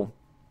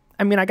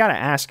I mean, I gotta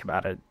ask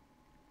about it.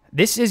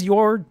 This is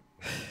your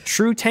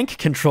true tank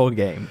control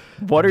game.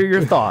 What are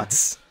your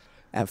thoughts?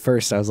 At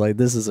first, I was like,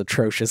 this is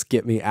atrocious.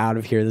 Get me out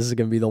of here. This is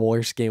going to be the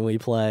worst game we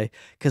play.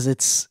 Because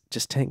it's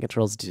just tank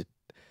controls.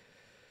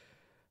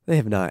 They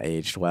have not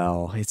aged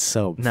well. It's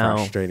so No.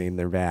 frustrating.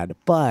 They're bad.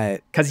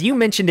 But Because you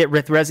mentioned it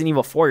with Resident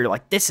Evil 4. You're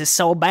like, this is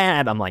so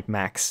bad. I'm like,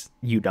 Max,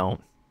 you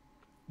don't.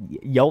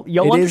 You'll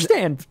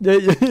understand.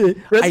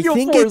 Resident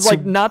Evil 4 is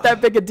like not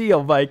that big a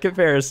deal by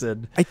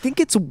comparison. I think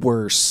it's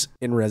worse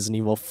in Resident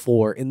Evil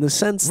 4 in the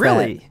sense that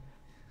Really?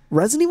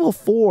 Resident Evil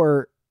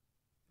 4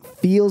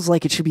 feels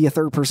like it should be a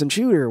third-person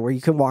shooter where you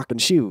can walk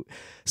and shoot.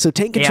 So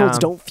tank controls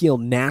don't feel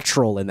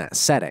natural in that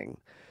setting.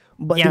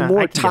 But Yeah, the I more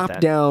can get that.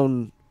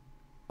 top-down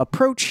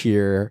approach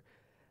here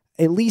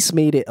at least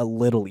made it a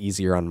little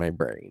easier on my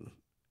brain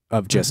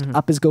of just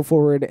up is go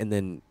forward and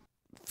then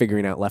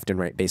figuring out left and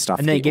right based off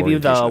And they give you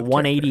the orientation of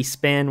 180 character.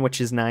 spin,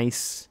 which is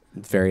nice.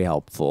 Very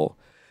helpful.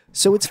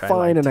 So it's Which I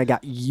fine liked. and I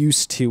got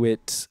used to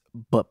it,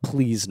 but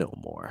please no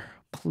more.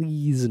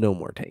 Please no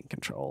more tank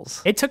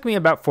controls. It took me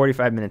about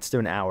 45 minutes to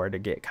an hour to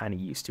get kind of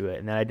used to it,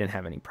 and then I didn't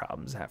have any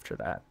problems after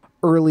that.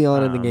 Early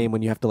on in the game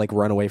when you have to like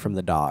run away from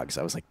the dogs,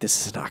 I was like,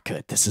 this is not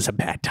good. This is a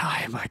bad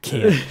time. I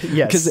can't.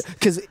 Yes.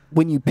 Because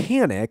when you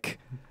panic,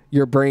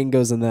 your brain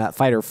goes into that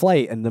fight or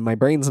flight, and then my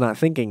brain's not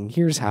thinking,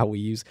 here's how we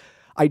use.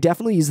 I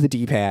definitely use the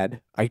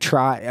D-pad. I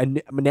try,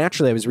 and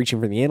naturally I was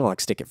reaching for the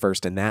analog stick at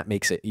first, and that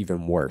makes it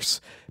even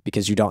worse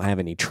because you don't have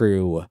any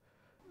true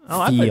Oh,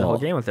 I played the whole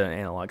feel. game with an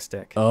analog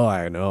stick. Oh,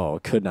 I know.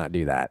 Could not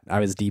do that. I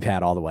was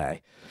D-pad all the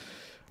way.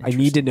 I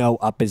need to know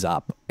up is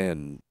up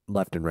and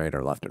left and right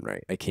are left and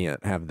right. I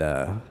can't have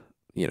the,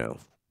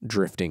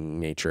 drifting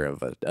nature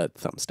of a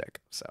thumbstick.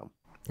 So,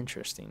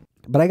 Interesting.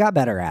 but I got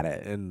better at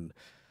it, and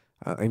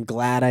I'm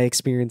glad I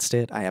experienced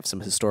it. I have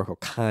some historical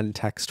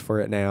context for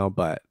it now,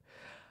 but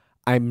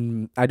I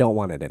don't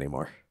want it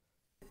anymore.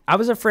 I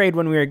was afraid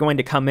when we were going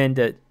to come in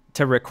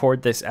to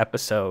record this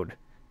episode,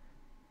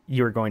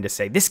 you were going to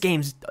say, this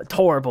game's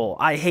horrible.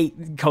 I hate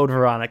Code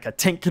Veronica.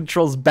 Tank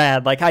control's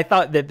bad. Like, I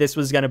thought that this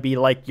was going to be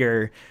like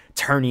your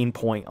turning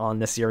point on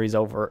the series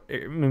over.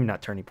 Maybe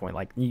not turning point,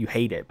 like you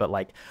hate it, but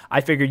like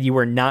I figured you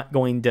were not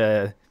going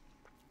to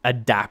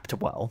adapt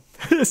well,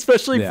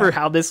 especially for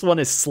how this one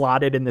is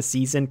slotted in the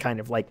season, kind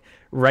of like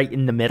right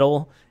in the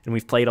middle. And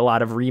we've played a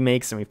lot of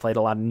remakes and we've played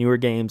a lot of newer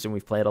games and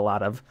we've played a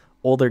lot of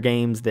older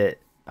games that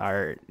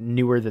are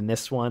newer than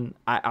this one.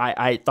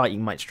 I thought you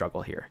might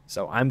struggle here.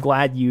 So I'm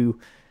glad you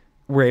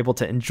were able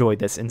to enjoy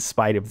this in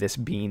spite of this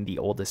being the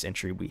oldest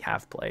entry we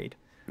have played.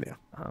 Yeah.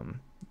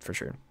 For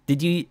sure.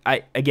 Did you,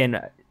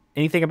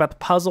 anything about the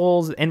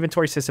puzzles,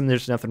 inventory system?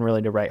 There's nothing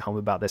really to write home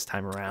about this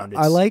time around.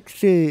 I like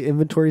the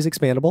inventory's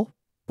expandable,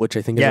 which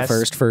I think is Yes. a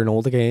first for an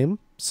old game.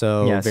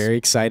 So Yes. very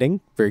exciting,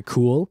 very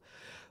cool.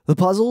 The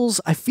puzzles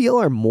I feel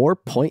are more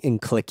point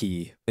and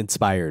clicky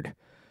inspired.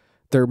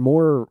 They're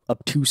more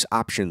obtuse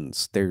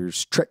options.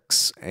 There's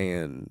tricks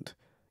and,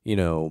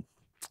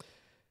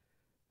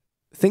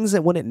 things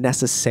that wouldn't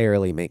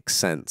necessarily make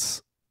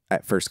sense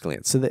at first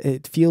glance. So that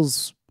it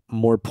feels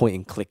more point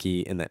and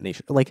clicky in that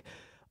nature. Like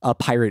a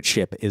pirate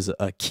ship is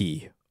a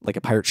key. Like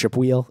a pirate ship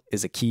wheel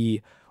is a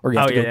key. Or you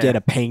have to go get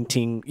a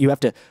painting. You have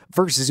to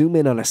first zoom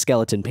in on a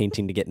skeleton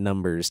painting to get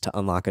numbers to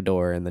unlock a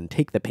door and then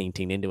take the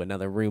painting into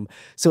another room.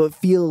 So it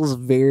feels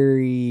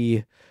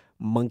very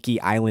Monkey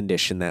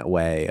Islandish in that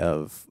way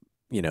of,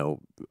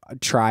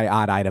 try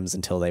odd items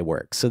until they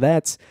work. So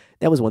that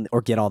was one,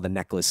 or get all the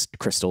necklace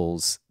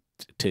crystals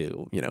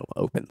to,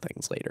 open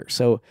things later.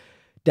 So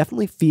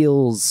definitely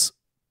feels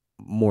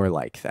more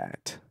like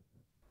that.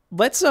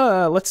 Let's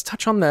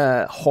touch on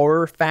the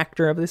horror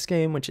factor of this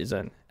game, which is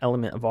an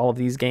element of all of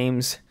these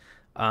games.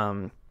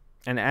 And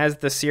as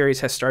the series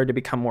has started to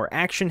become more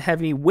action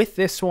heavy with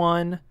this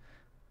one,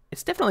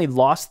 it's definitely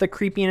lost the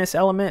creepiness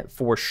element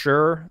for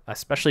sure,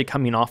 especially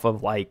coming off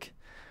of like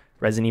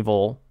Resident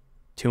Evil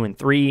 2 and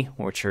 3,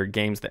 which are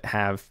games that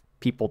have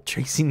people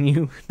chasing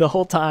you the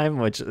whole time,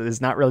 which is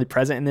not really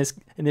present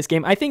in this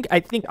game. I think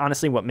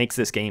honestly what makes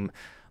this game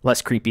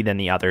less creepy than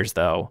the others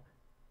though,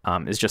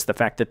 is just the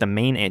fact that the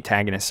main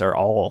antagonists are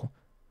all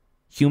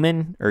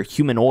human or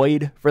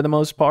humanoid for the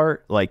most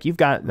part. Like you've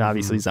got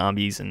obviously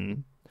zombies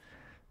and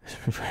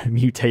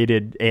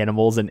mutated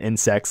animals and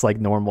insects like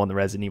normal in the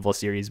Resident Evil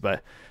series,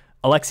 but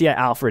Alexia,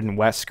 Alfred, and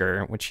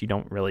Wesker, which you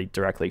don't really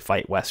directly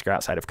fight Wesker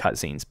outside of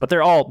cutscenes, but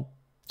they're all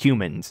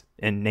humans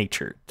in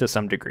nature to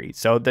some degree.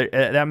 So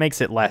that makes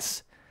it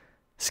less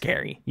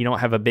scary. You don't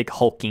have a big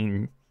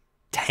hulking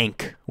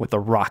tank with a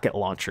rocket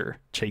launcher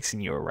chasing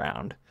you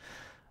around.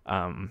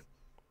 And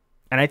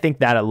I think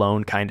that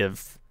alone kind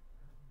of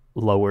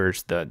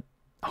lowers the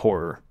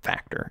horror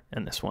factor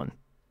in this one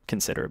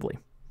considerably.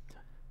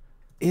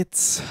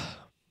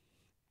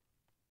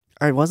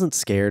 I wasn't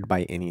scared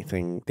by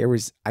anything.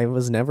 I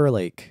was never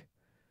like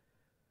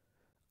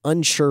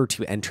unsure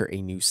to enter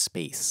a new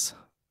space.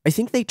 I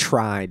think they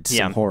tried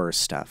some horror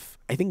stuff.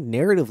 I think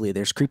narratively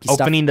there's creepy stuff.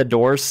 Opening the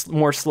doors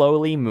more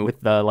slowly with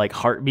the like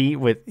heartbeat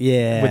with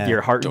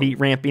your heartbeat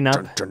ramping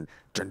up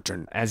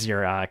as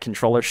your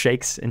controller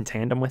shakes in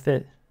tandem with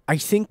it. I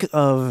think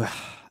of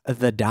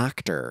the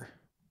doctor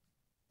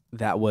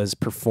that was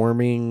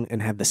performing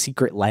and had the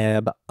secret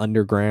lab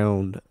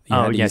underground. You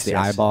had to use the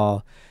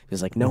eyeball. He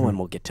was like, no one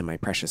will get to my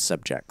precious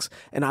subjects.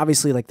 And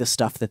obviously like the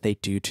stuff that they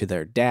do to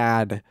their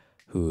dad,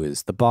 who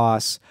is the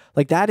boss.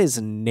 Like, that is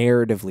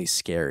narratively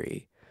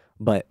scary,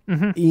 but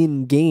Mhm.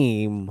 in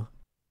game,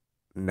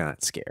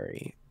 not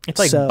scary. It's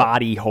like So-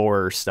 body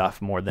horror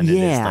stuff more than it is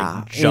Yeah,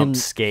 like jump and-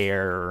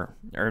 scare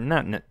or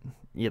not.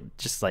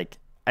 Just like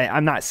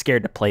I'm not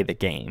scared to play the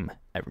game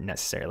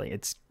necessarily.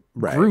 It's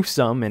Right.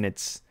 gruesome and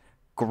it's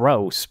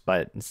gross,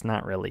 but it's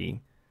not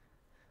really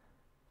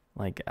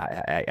like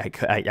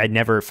I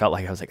never felt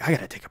like I was like, I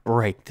gotta take a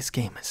break. This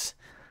game is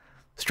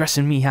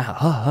stressing me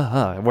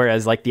out.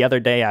 Whereas like the other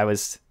day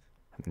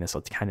this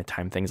will kind of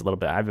time things a little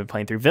bit. I've been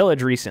playing through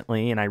Village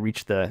recently, and I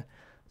reached the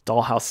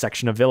dollhouse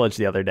section of Village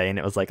the other day, and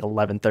it was like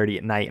 11:30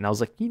 at night, and I was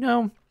like,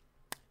 I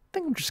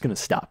think I'm just gonna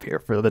stop here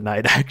for the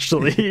night,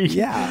 actually.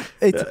 Yeah,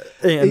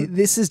 And-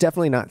 this is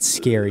definitely not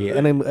scary,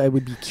 and I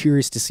would be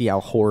curious to see how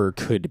horror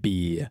could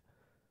be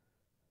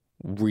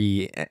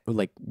reimagined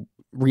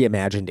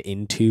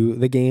into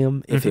the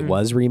game if it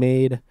was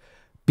remade,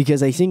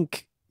 because I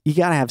think you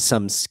gotta have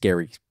some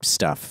scary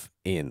stuff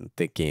in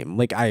the game.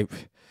 Like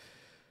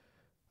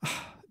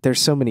there's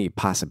so many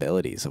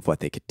possibilities of what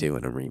they could do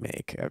in a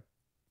remake.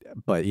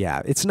 But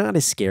yeah, it's not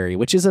as scary,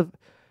 which is a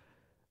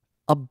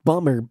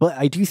bummer, but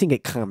I do think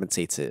it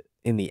compensates it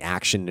in the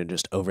action and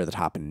just over the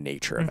top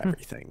nature of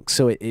everything.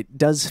 So it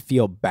does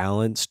feel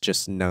balanced,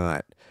 just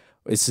not,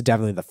 it's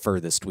definitely the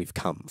furthest we've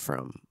come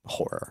from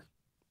horror.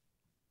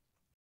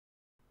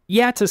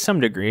 Yeah, to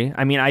some degree.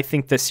 I mean, I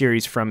think the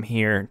series from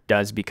here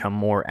does become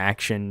more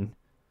action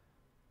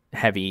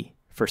heavy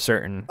for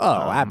certain.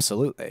 Oh,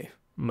 absolutely.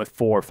 With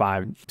 4,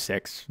 5,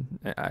 6,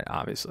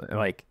 obviously.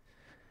 Like,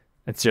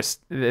 it's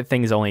just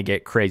things only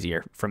get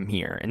crazier from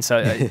here. And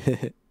so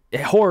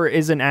horror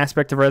is an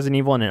aspect of Resident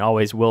Evil, and it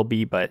always will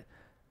be, but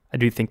I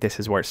do think this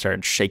is where it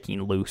started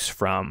shaking loose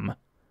from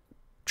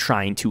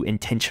trying to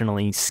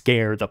intentionally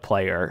scare the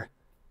player,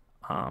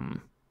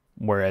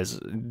 whereas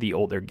the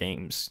older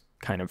games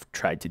kind of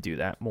tried to do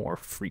that more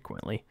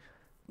frequently.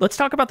 Let's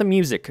talk about the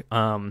music.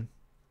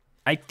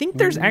 I think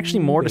there's actually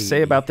more to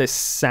say about this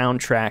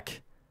soundtrack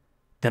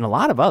than a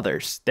lot of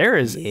others. There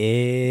is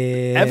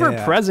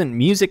ever-present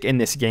music in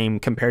this game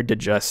compared to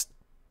just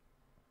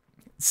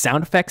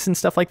sound effects and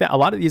stuff like that. A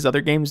lot of these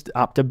other games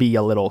opt to be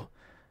a little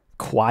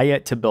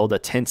quiet to build a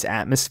tense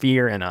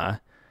atmosphere and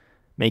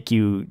make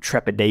you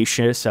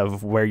trepidatious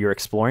of where you're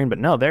exploring. But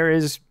no, there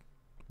is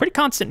pretty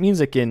constant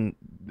music in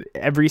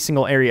every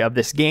single area of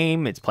this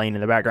game. It's playing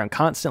in the background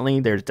constantly.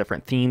 There's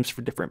different themes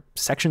for different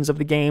sections of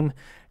the game.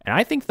 And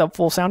I think the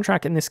full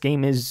soundtrack in this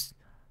game is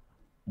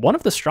one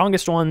of the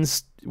strongest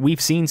ones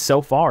we've seen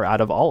so far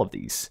out of all of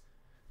these.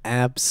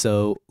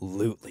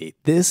 Absolutely.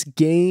 This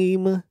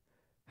game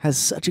has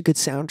such a good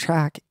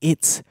soundtrack.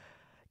 It's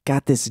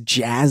got this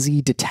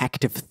jazzy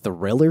detective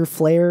thriller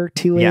flair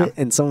to it,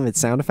 and some of its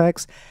sound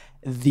effects.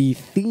 The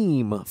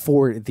theme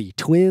for the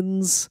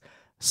twins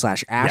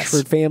 /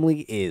 Ashford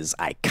family is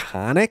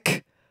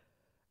iconic.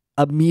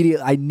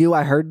 Immediately, I knew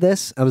I heard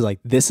this. I was like,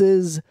 this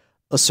is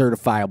a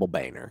certifiable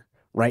banger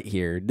right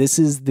here. This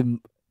is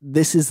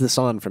the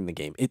song from the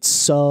game. It's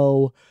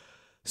so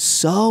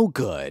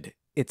good.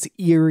 It's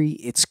eerie.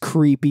 It's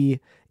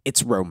creepy.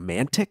 It's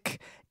romantic.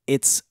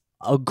 It's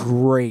a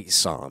great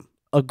song.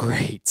 A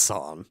great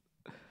song.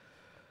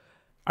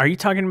 Are you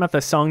talking about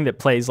the song that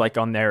plays like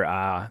on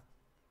their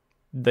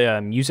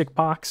the music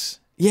box?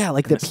 Yeah,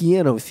 like the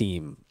piano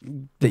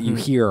theme that you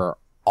hear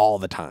all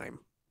the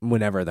time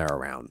whenever they're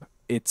around.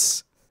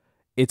 It's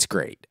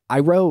great. I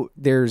wrote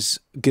there's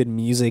good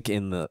music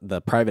in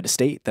the private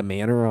estate, the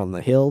manor on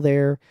the hill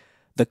there.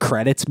 The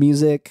credits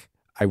music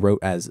I wrote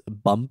as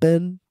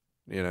bumpin',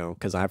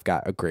 because I've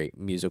got a great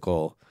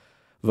musical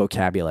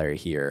vocabulary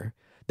here.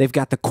 They've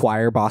got the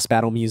choir boss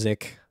battle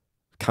music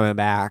coming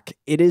back.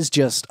 It is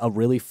just a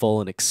really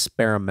full and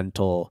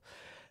experimental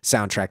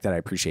soundtrack that I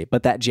appreciate.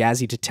 But that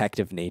jazzy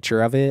detective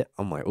nature of it,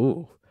 I'm like,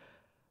 ooh,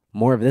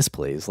 more of this,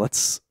 please.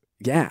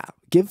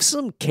 Give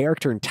some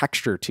character and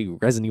texture to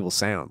Resident Evil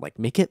sound. Like,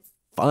 make it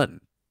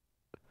fun.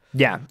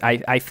 Yeah,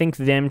 I think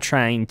them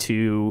trying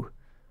to,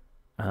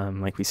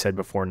 like we said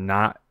before,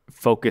 not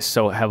focus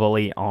so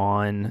heavily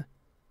on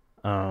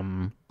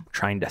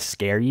trying to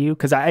scare you,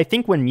 because I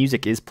think when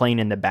music is playing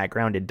in the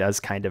background, it does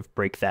kind of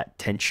break that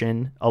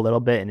tension a little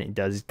bit, and it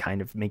does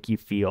kind of make you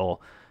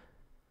feel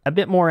a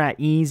bit more at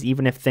ease,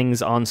 even if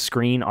things on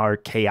screen are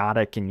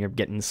chaotic and you're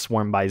getting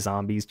swarmed by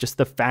zombies. Just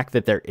the fact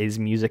that there is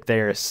music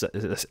there is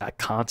a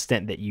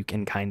constant that you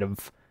can kind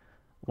of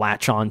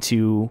latch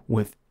onto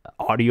with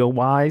audio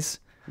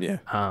wise. Yeah.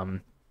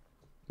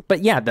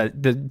 But yeah,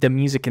 the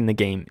music in the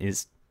game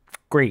is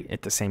great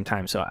at the same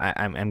time. So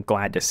I'm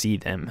glad to see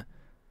them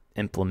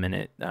implement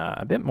it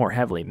a bit more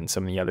heavily than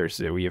some of the others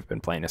that we have been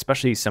playing,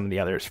 especially some of the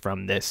others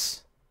from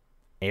this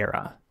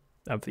era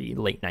of the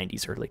late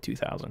 90s, early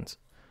 2000s.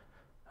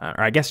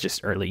 Or I guess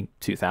just early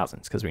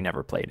 2000s, because we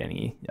never played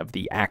any of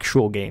the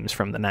actual games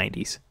from the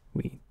 90s.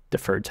 We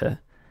deferred to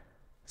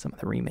some of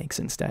the remakes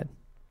instead.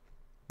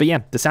 But yeah,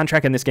 the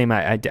soundtrack in this game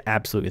I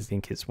absolutely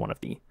think is one of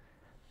the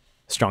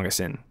strongest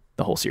in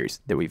the whole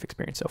series that we've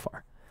experienced so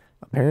far.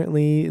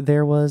 Apparently,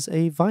 there was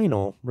a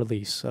vinyl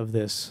release of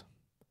this.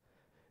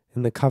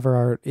 And the cover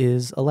art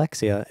is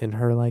Alexia in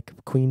her like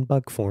queen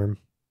bug form.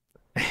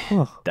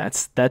 Huh.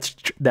 That's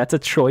a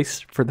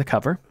choice for the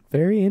cover.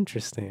 Very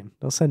interesting.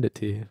 I'll send it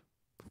to you.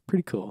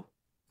 Pretty cool.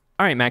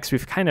 All right, Max,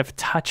 we've kind of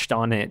touched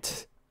on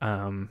it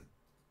a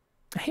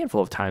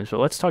handful of times, but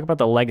let's talk about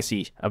the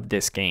legacy of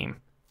this game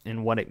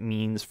and what it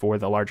means for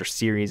the larger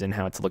series and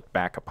how it's looked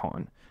back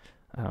upon.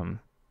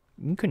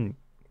 You can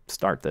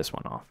start this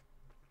one off.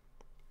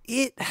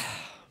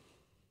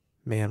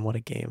 Man, what a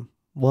game.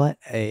 What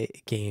a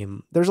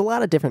game. There's a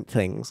lot of different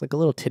things, like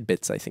little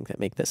tidbits, I think, that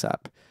make this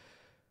up.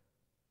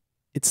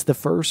 It's the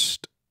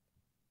first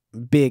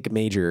big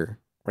major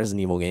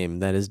Resident Evil game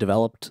that is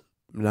developed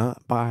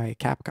not by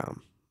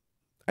Capcom.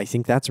 I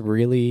think that's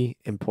really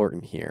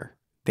important here.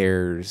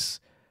 Because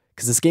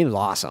this game is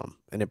awesome,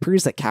 and it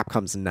proves that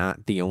Capcom's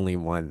not the only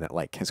one that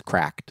like has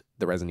cracked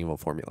the Resident Evil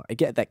formula. I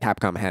get that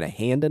Capcom had a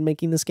hand in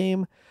making this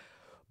game,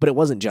 but it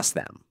wasn't just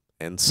them.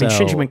 And so, I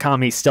mean, Shinji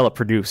Mikami's still a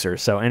producer,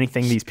 so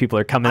anything these people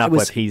are coming up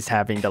with, he's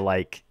having to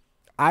like.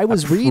 I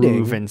was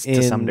reading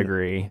to some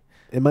degree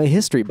in my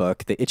history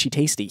book, The Itchy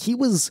Tasty. He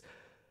was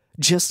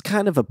just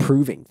kind of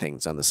approving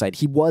things on the side.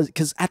 He was,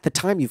 because at the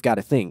time, you've got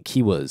to think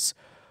he was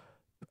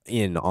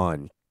in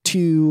on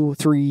 2,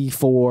 3,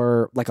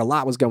 4, like a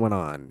lot was going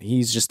on.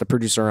 He's just the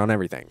producer on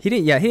everything. He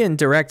didn't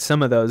direct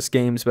some of those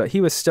games, but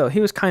he was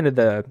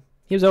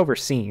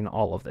overseeing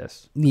all of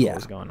this. What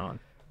was going on.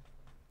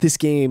 This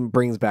game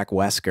brings back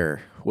Wesker,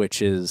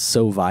 which is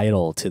so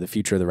vital to the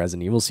future of the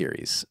Resident Evil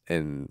series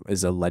and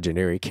is a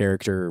legendary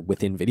character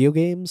within video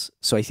games.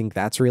 So I think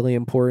that's really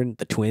important.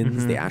 The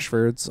twins, the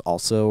Ashfords,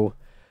 also,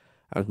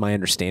 my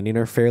understanding,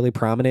 are fairly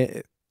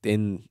prominent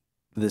in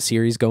the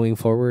series going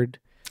forward.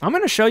 I'm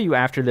going to show you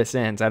after this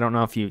ends. I don't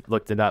know if you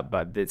looked it up,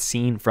 but the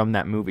scene from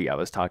that movie I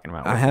was talking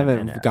about. I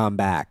haven't gone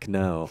back.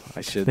 No, I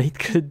should.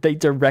 They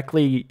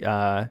directly...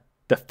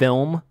 the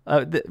film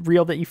the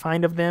reel that you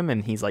find of them,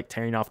 and he's like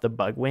tearing off the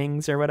bug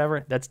wings or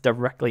whatever, that's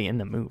directly in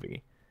the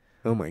movie.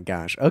 Oh my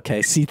gosh.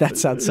 Okay, see, that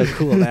sounds so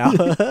cool now.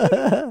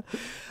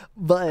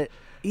 But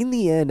in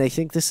the end, I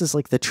think this is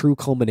like the true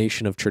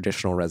culmination of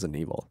traditional Resident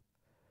Evil.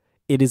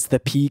 It is the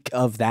peak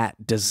of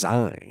that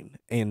design.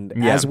 And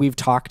as we've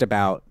talked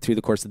about through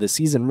the course of this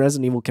season,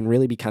 Resident Evil can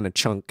really be kind of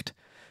chunked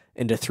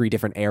into 3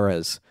 different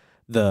eras.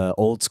 The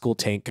old school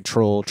tank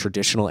control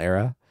traditional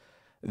era,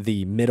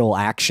 the middle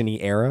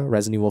actiony era,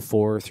 Resident Evil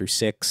 4 through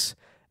 6,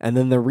 and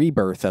then the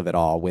rebirth of it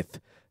all with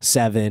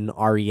 7,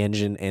 RE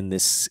Engine, and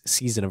this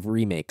season of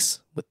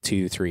remakes with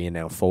 2, 3, and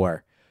now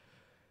 4.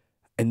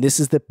 And this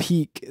is the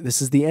peak.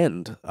 This is the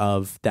end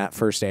of that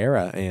first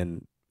era,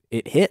 and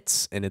it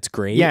hits, and it's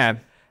great. Yeah.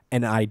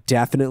 And I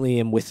definitely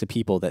am with the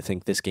people that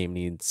think this game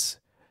needs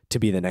to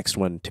be the next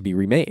one to be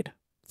remade,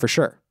 for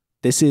sure.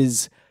 This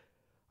is...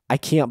 I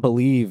can't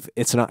believe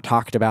it's not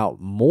talked about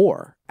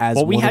more.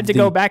 Well, we had to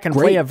go back and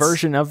play a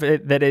version of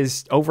it that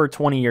is over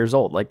 20 years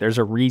old. Like, there's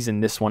a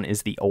reason this one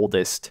is the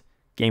oldest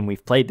game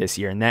we've played this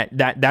year, and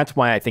that's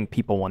why I think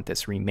people want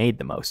this remade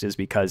the most, is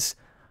because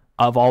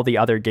of all the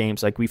other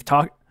games. Like, we've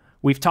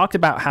talked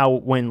about how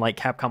when like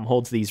Capcom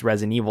holds these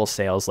Resident Evil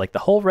sales, like the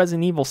whole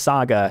Resident Evil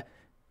saga,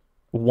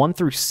 1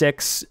 through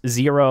 6,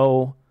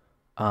 0,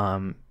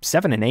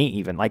 7 and 8,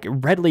 even like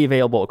readily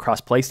available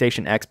across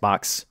PlayStation,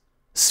 Xbox,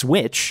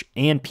 Switch,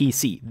 and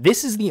PC.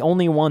 This is the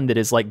only one that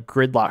is like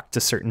gridlocked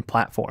to certain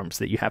platforms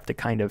that you have to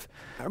kind of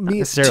not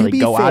necessarily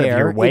go out of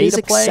your way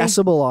to play. It is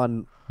accessible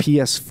on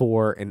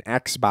PS4 and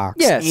Xbox,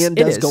 yes, and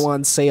does go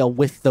on sale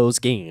with those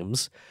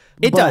games.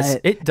 It does.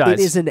 It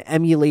is an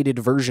emulated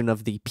version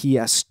of the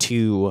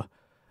PS2.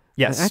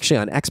 Yes. Actually,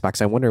 on Xbox,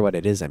 I wonder what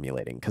it is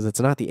emulating, because it's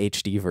not the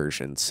HD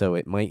version, so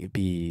it might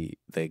be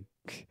the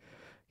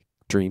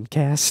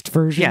Dreamcast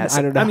version. Yes,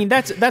 I don't know. I mean,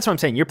 that's what I'm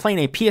saying. You're playing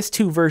a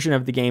PS2 version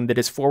of the game that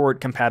is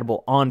forward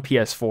compatible on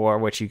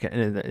PS4, which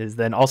is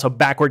then also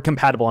backward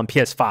compatible on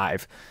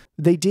PS5.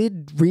 They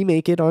did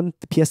remake it on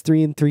the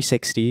PS3 and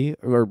 360,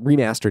 or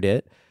remastered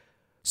it.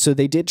 So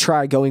they did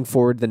try going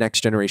forward the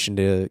next generation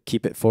to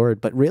keep it forward,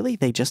 but really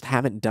they just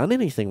haven't done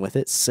anything with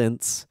it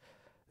since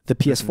the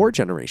PS4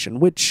 generation,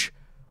 which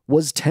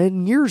was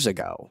 10 years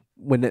ago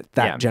when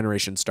that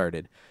generation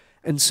started.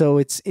 And so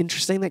it's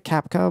interesting that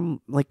Capcom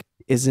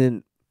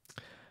isn't,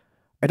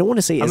 I don't want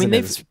to say isn't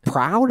as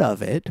proud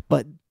of it,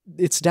 but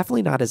it's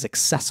definitely not as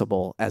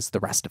accessible as the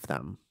rest of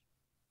them.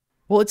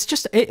 Well, it's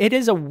just, it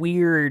is a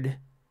weird,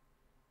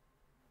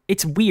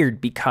 it's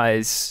weird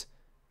because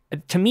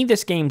to me,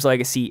 this game's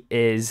legacy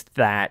is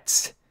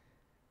that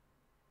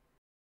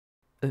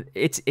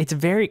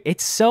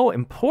it's so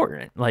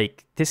important.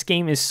 Like, this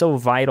game is so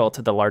vital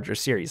to the larger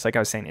series. Like I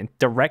was saying, it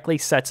directly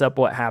sets up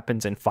what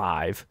happens in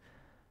 5.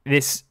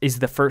 This is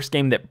the first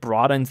game that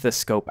broadens the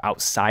scope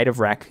outside of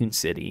Raccoon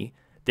City.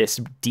 This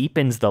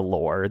deepens the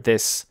lore.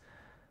 This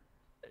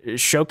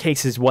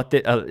showcases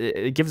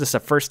it gives us a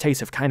first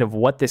taste of kind of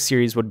what this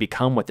series would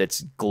become with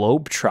its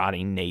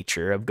globe-trotting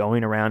nature of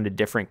going around to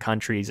different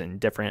countries and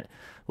different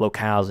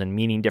locales and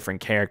meeting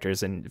different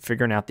characters and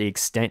figuring out the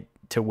extent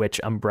to which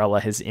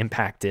Umbrella has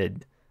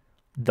impacted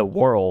the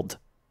world.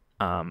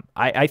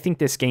 I think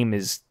this game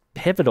is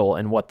pivotal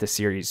in what the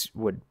series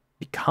would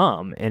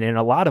become. And in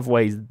a lot of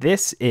ways,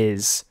 this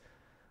is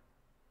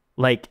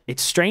like,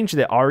 it's strange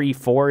that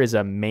RE4 is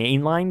a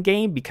mainline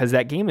game because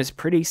that game is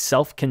pretty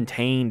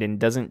self-contained and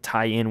doesn't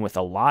tie in with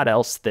a lot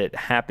else that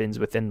happens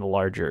within the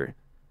larger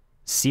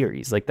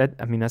series. Like that,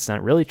 I mean, that's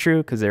not really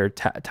true because there are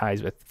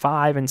ties with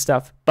 5 and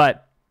stuff,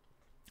 but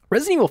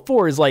Resident Evil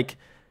 4 is like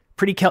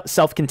pretty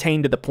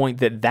self-contained to the point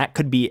that that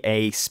could be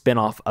a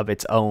spin-off of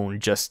its own,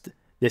 just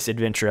this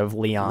adventure of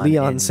Leon.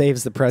 Leon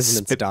saves the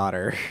president's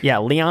daughter. Yeah,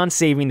 Leon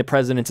saving the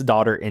president's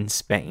daughter in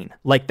Spain.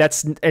 Like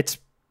it's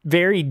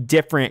very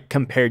different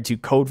compared to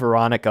Code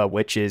Veronica,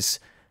 which is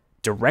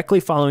directly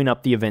following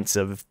up the events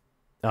of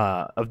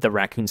the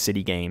Raccoon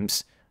City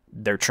games.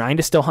 They're trying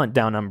to still hunt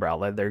down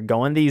Umbrella. They're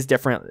going these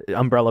different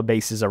Umbrella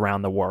bases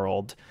around the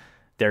world.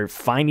 They're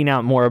finding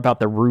out more about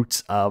the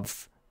roots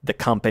of the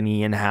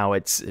company and how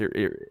its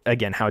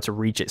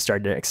reach it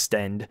started to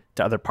extend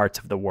to other parts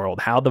of the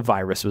world, how the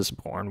virus was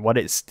born, what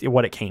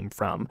it came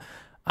from.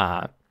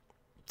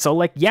 So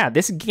like, yeah,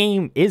 this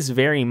game is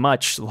very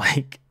much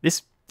like,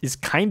 this is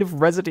kind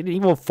of Resident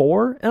Evil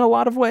 4 in a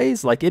lot of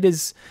ways. Like it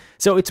is.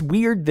 So it's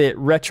weird that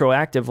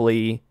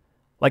retroactively,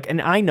 like,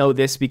 and I know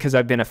this because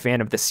I've been a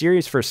fan of the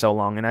series for so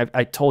long, and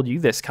I told you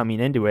this coming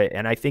into it,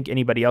 and I think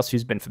anybody else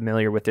who's been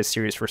familiar with this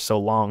series for so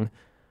long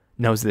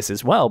knows this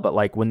as well. But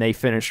like when they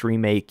finished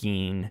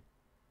remaking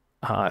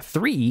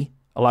 3,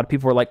 a lot of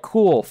people were like,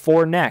 cool,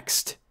 4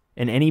 next.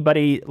 And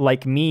anybody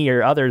like me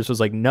or others was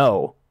like,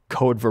 no,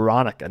 Code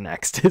Veronica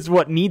next is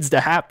what needs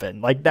to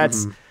happen. Like that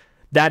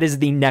is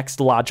the next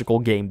logical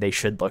game they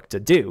should look to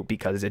do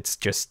because it's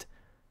just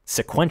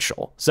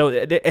sequential. So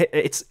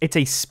it's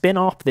a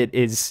spin-off that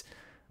is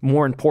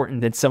more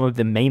important than some of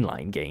the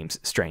mainline games,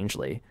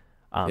 strangely.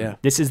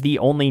 This is the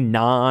only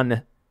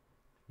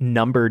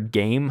non-numbered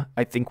game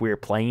I think we're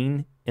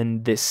playing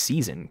in this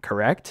season,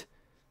 correct?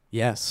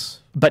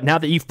 Yes. But now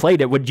that you've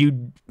played it, would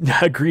you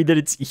agree that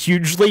it's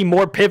hugely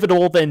more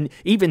pivotal than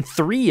even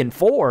 3 and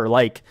 4?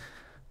 Like,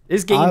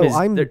 this game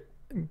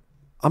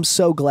I'm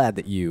so glad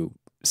that you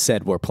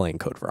said we're playing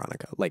Code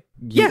Veronica. Like,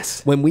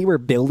 yes, when we were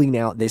building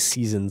out this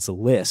season's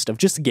list of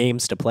just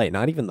games to play,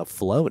 not even the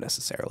flow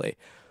necessarily,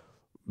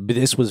 but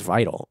this was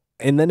vital.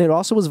 And then it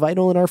also was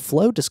vital in our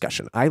flow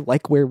discussion. I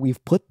like where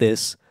we've put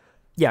this.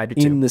 Yeah, I did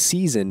too. In the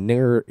season.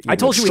 I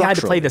told you we had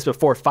to play this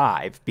before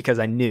 5 because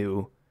I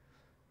knew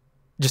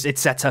just it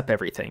sets up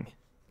everything.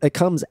 It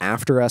comes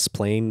after us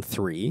playing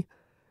 3,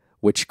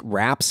 which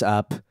wraps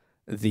up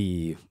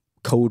the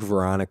Code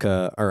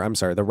Veronica, or I'm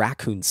sorry, the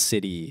Raccoon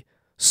City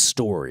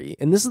story.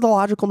 And this is the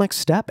logical next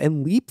step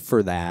and leap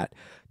for that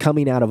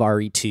coming out of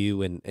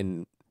RE2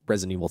 and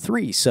Resident Evil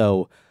 3.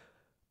 So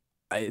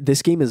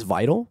this game is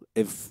vital.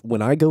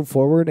 When I go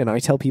forward and I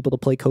tell people to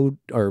play Code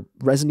or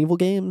Resident Evil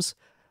games,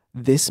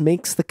 this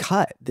makes the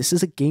cut. This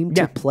is a game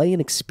to play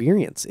and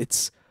experience.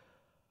 It's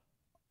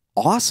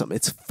awesome.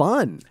 It's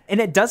fun.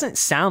 And it doesn't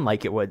sound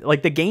like it would.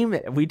 Like the game,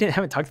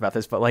 haven't talked about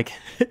this, but like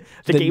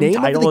the game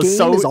title is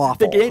so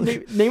awful.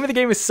 The name of the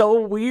game is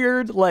so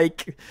weird.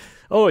 Like,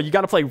 oh, you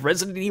got to play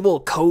Resident Evil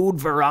Code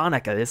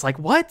Veronica. It's like,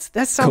 what?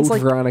 That sounds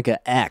Code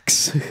Veronica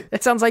X.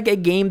 That sounds like a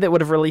game that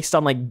would have released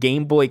on like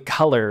Game Boy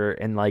Color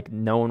and like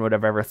no one would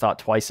have ever thought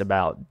twice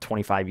about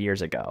 25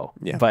 years ago.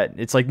 Yeah. But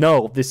it's like,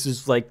 no, this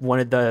is like one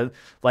of the,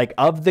 like,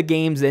 of the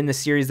games in the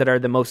series that are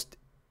the most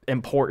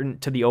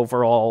important to the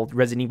overall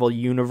Resident Evil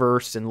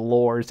universe and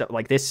lore.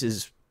 Like, this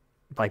is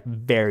like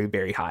very,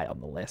 very high on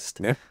the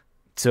list. Yeah.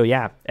 So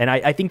yeah. And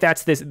I think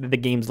that's the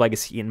game's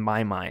legacy in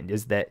my mind,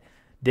 is that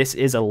this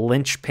is a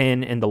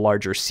linchpin in the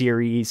larger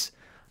series.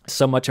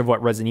 So much of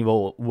what Resident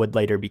Evil would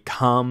later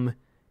become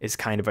is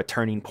kind of a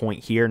turning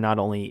point here, not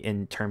only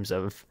in terms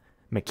of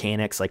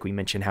mechanics, like we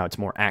mentioned, how it's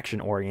more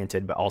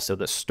action-oriented, but also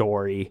the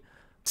story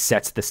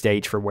sets the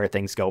stage for where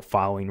things go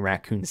following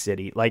Raccoon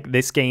City. Like,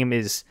 this game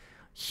is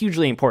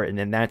hugely important,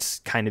 and that's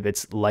kind of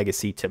its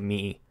legacy to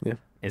me,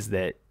 is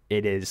that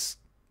it is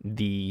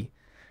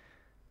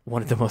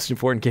one of the most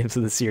important games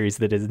of the series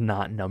that is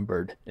not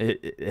numbered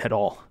at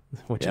all,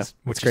 which is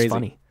crazy.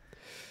 Funny.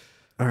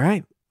 All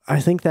right.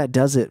 I think that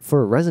does it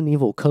for Resident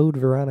Evil Code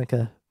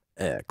Veronica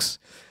X.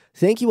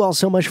 Thank you all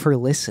so much for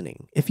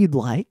listening. If you'd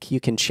like, you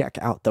can check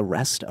out the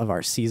rest of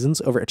our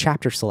seasons over at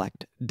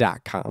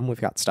chapterselect.com.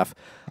 We've got stuff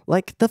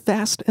like The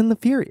Fast and the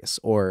Furious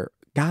or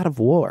God of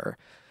War.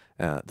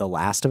 The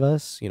Last of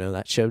Us,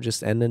 that show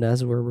just ended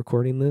as we're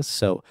recording this.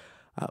 So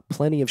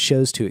plenty of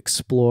shows to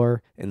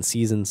explore and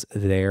seasons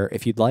there.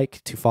 If you'd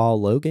like to follow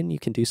Logan, you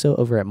can do so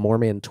over at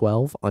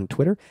Moreman12 on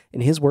Twitter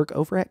and his work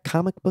over at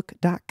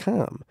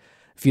comicbook.com.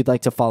 If you'd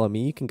like to follow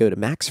me, you can go to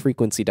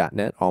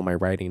maxfrequency.net. All my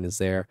writing is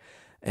there.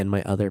 And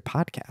my other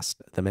podcast,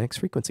 the Max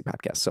Frequency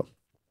Podcast. So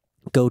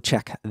go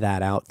check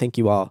that out. Thank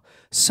you all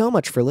so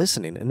much for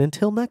listening. And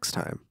until next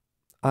time,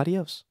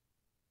 adios.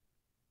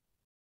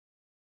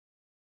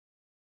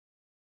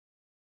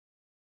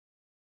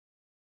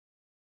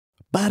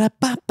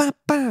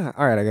 Ba-da-ba-ba-ba.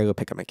 All right, I gotta go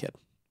pick up my kid.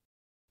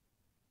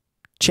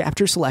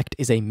 Chapter Select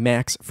is a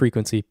Max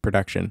Frequency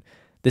production.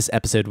 This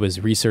episode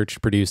was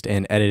researched, produced,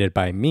 and edited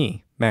by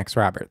me, Max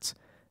Roberts.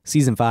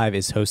 Season 5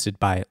 is hosted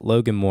by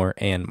Logan Moore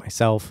and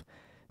myself.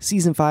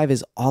 Season 5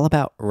 is all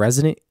about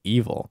Resident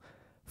Evil.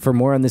 For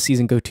more on the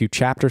season, go to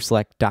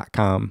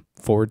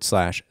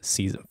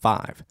chapterselect.com/season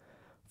 5.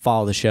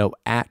 Follow the show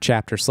at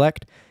Chapter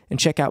Select and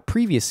check out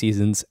previous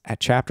seasons at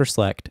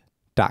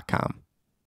chapterselect.com.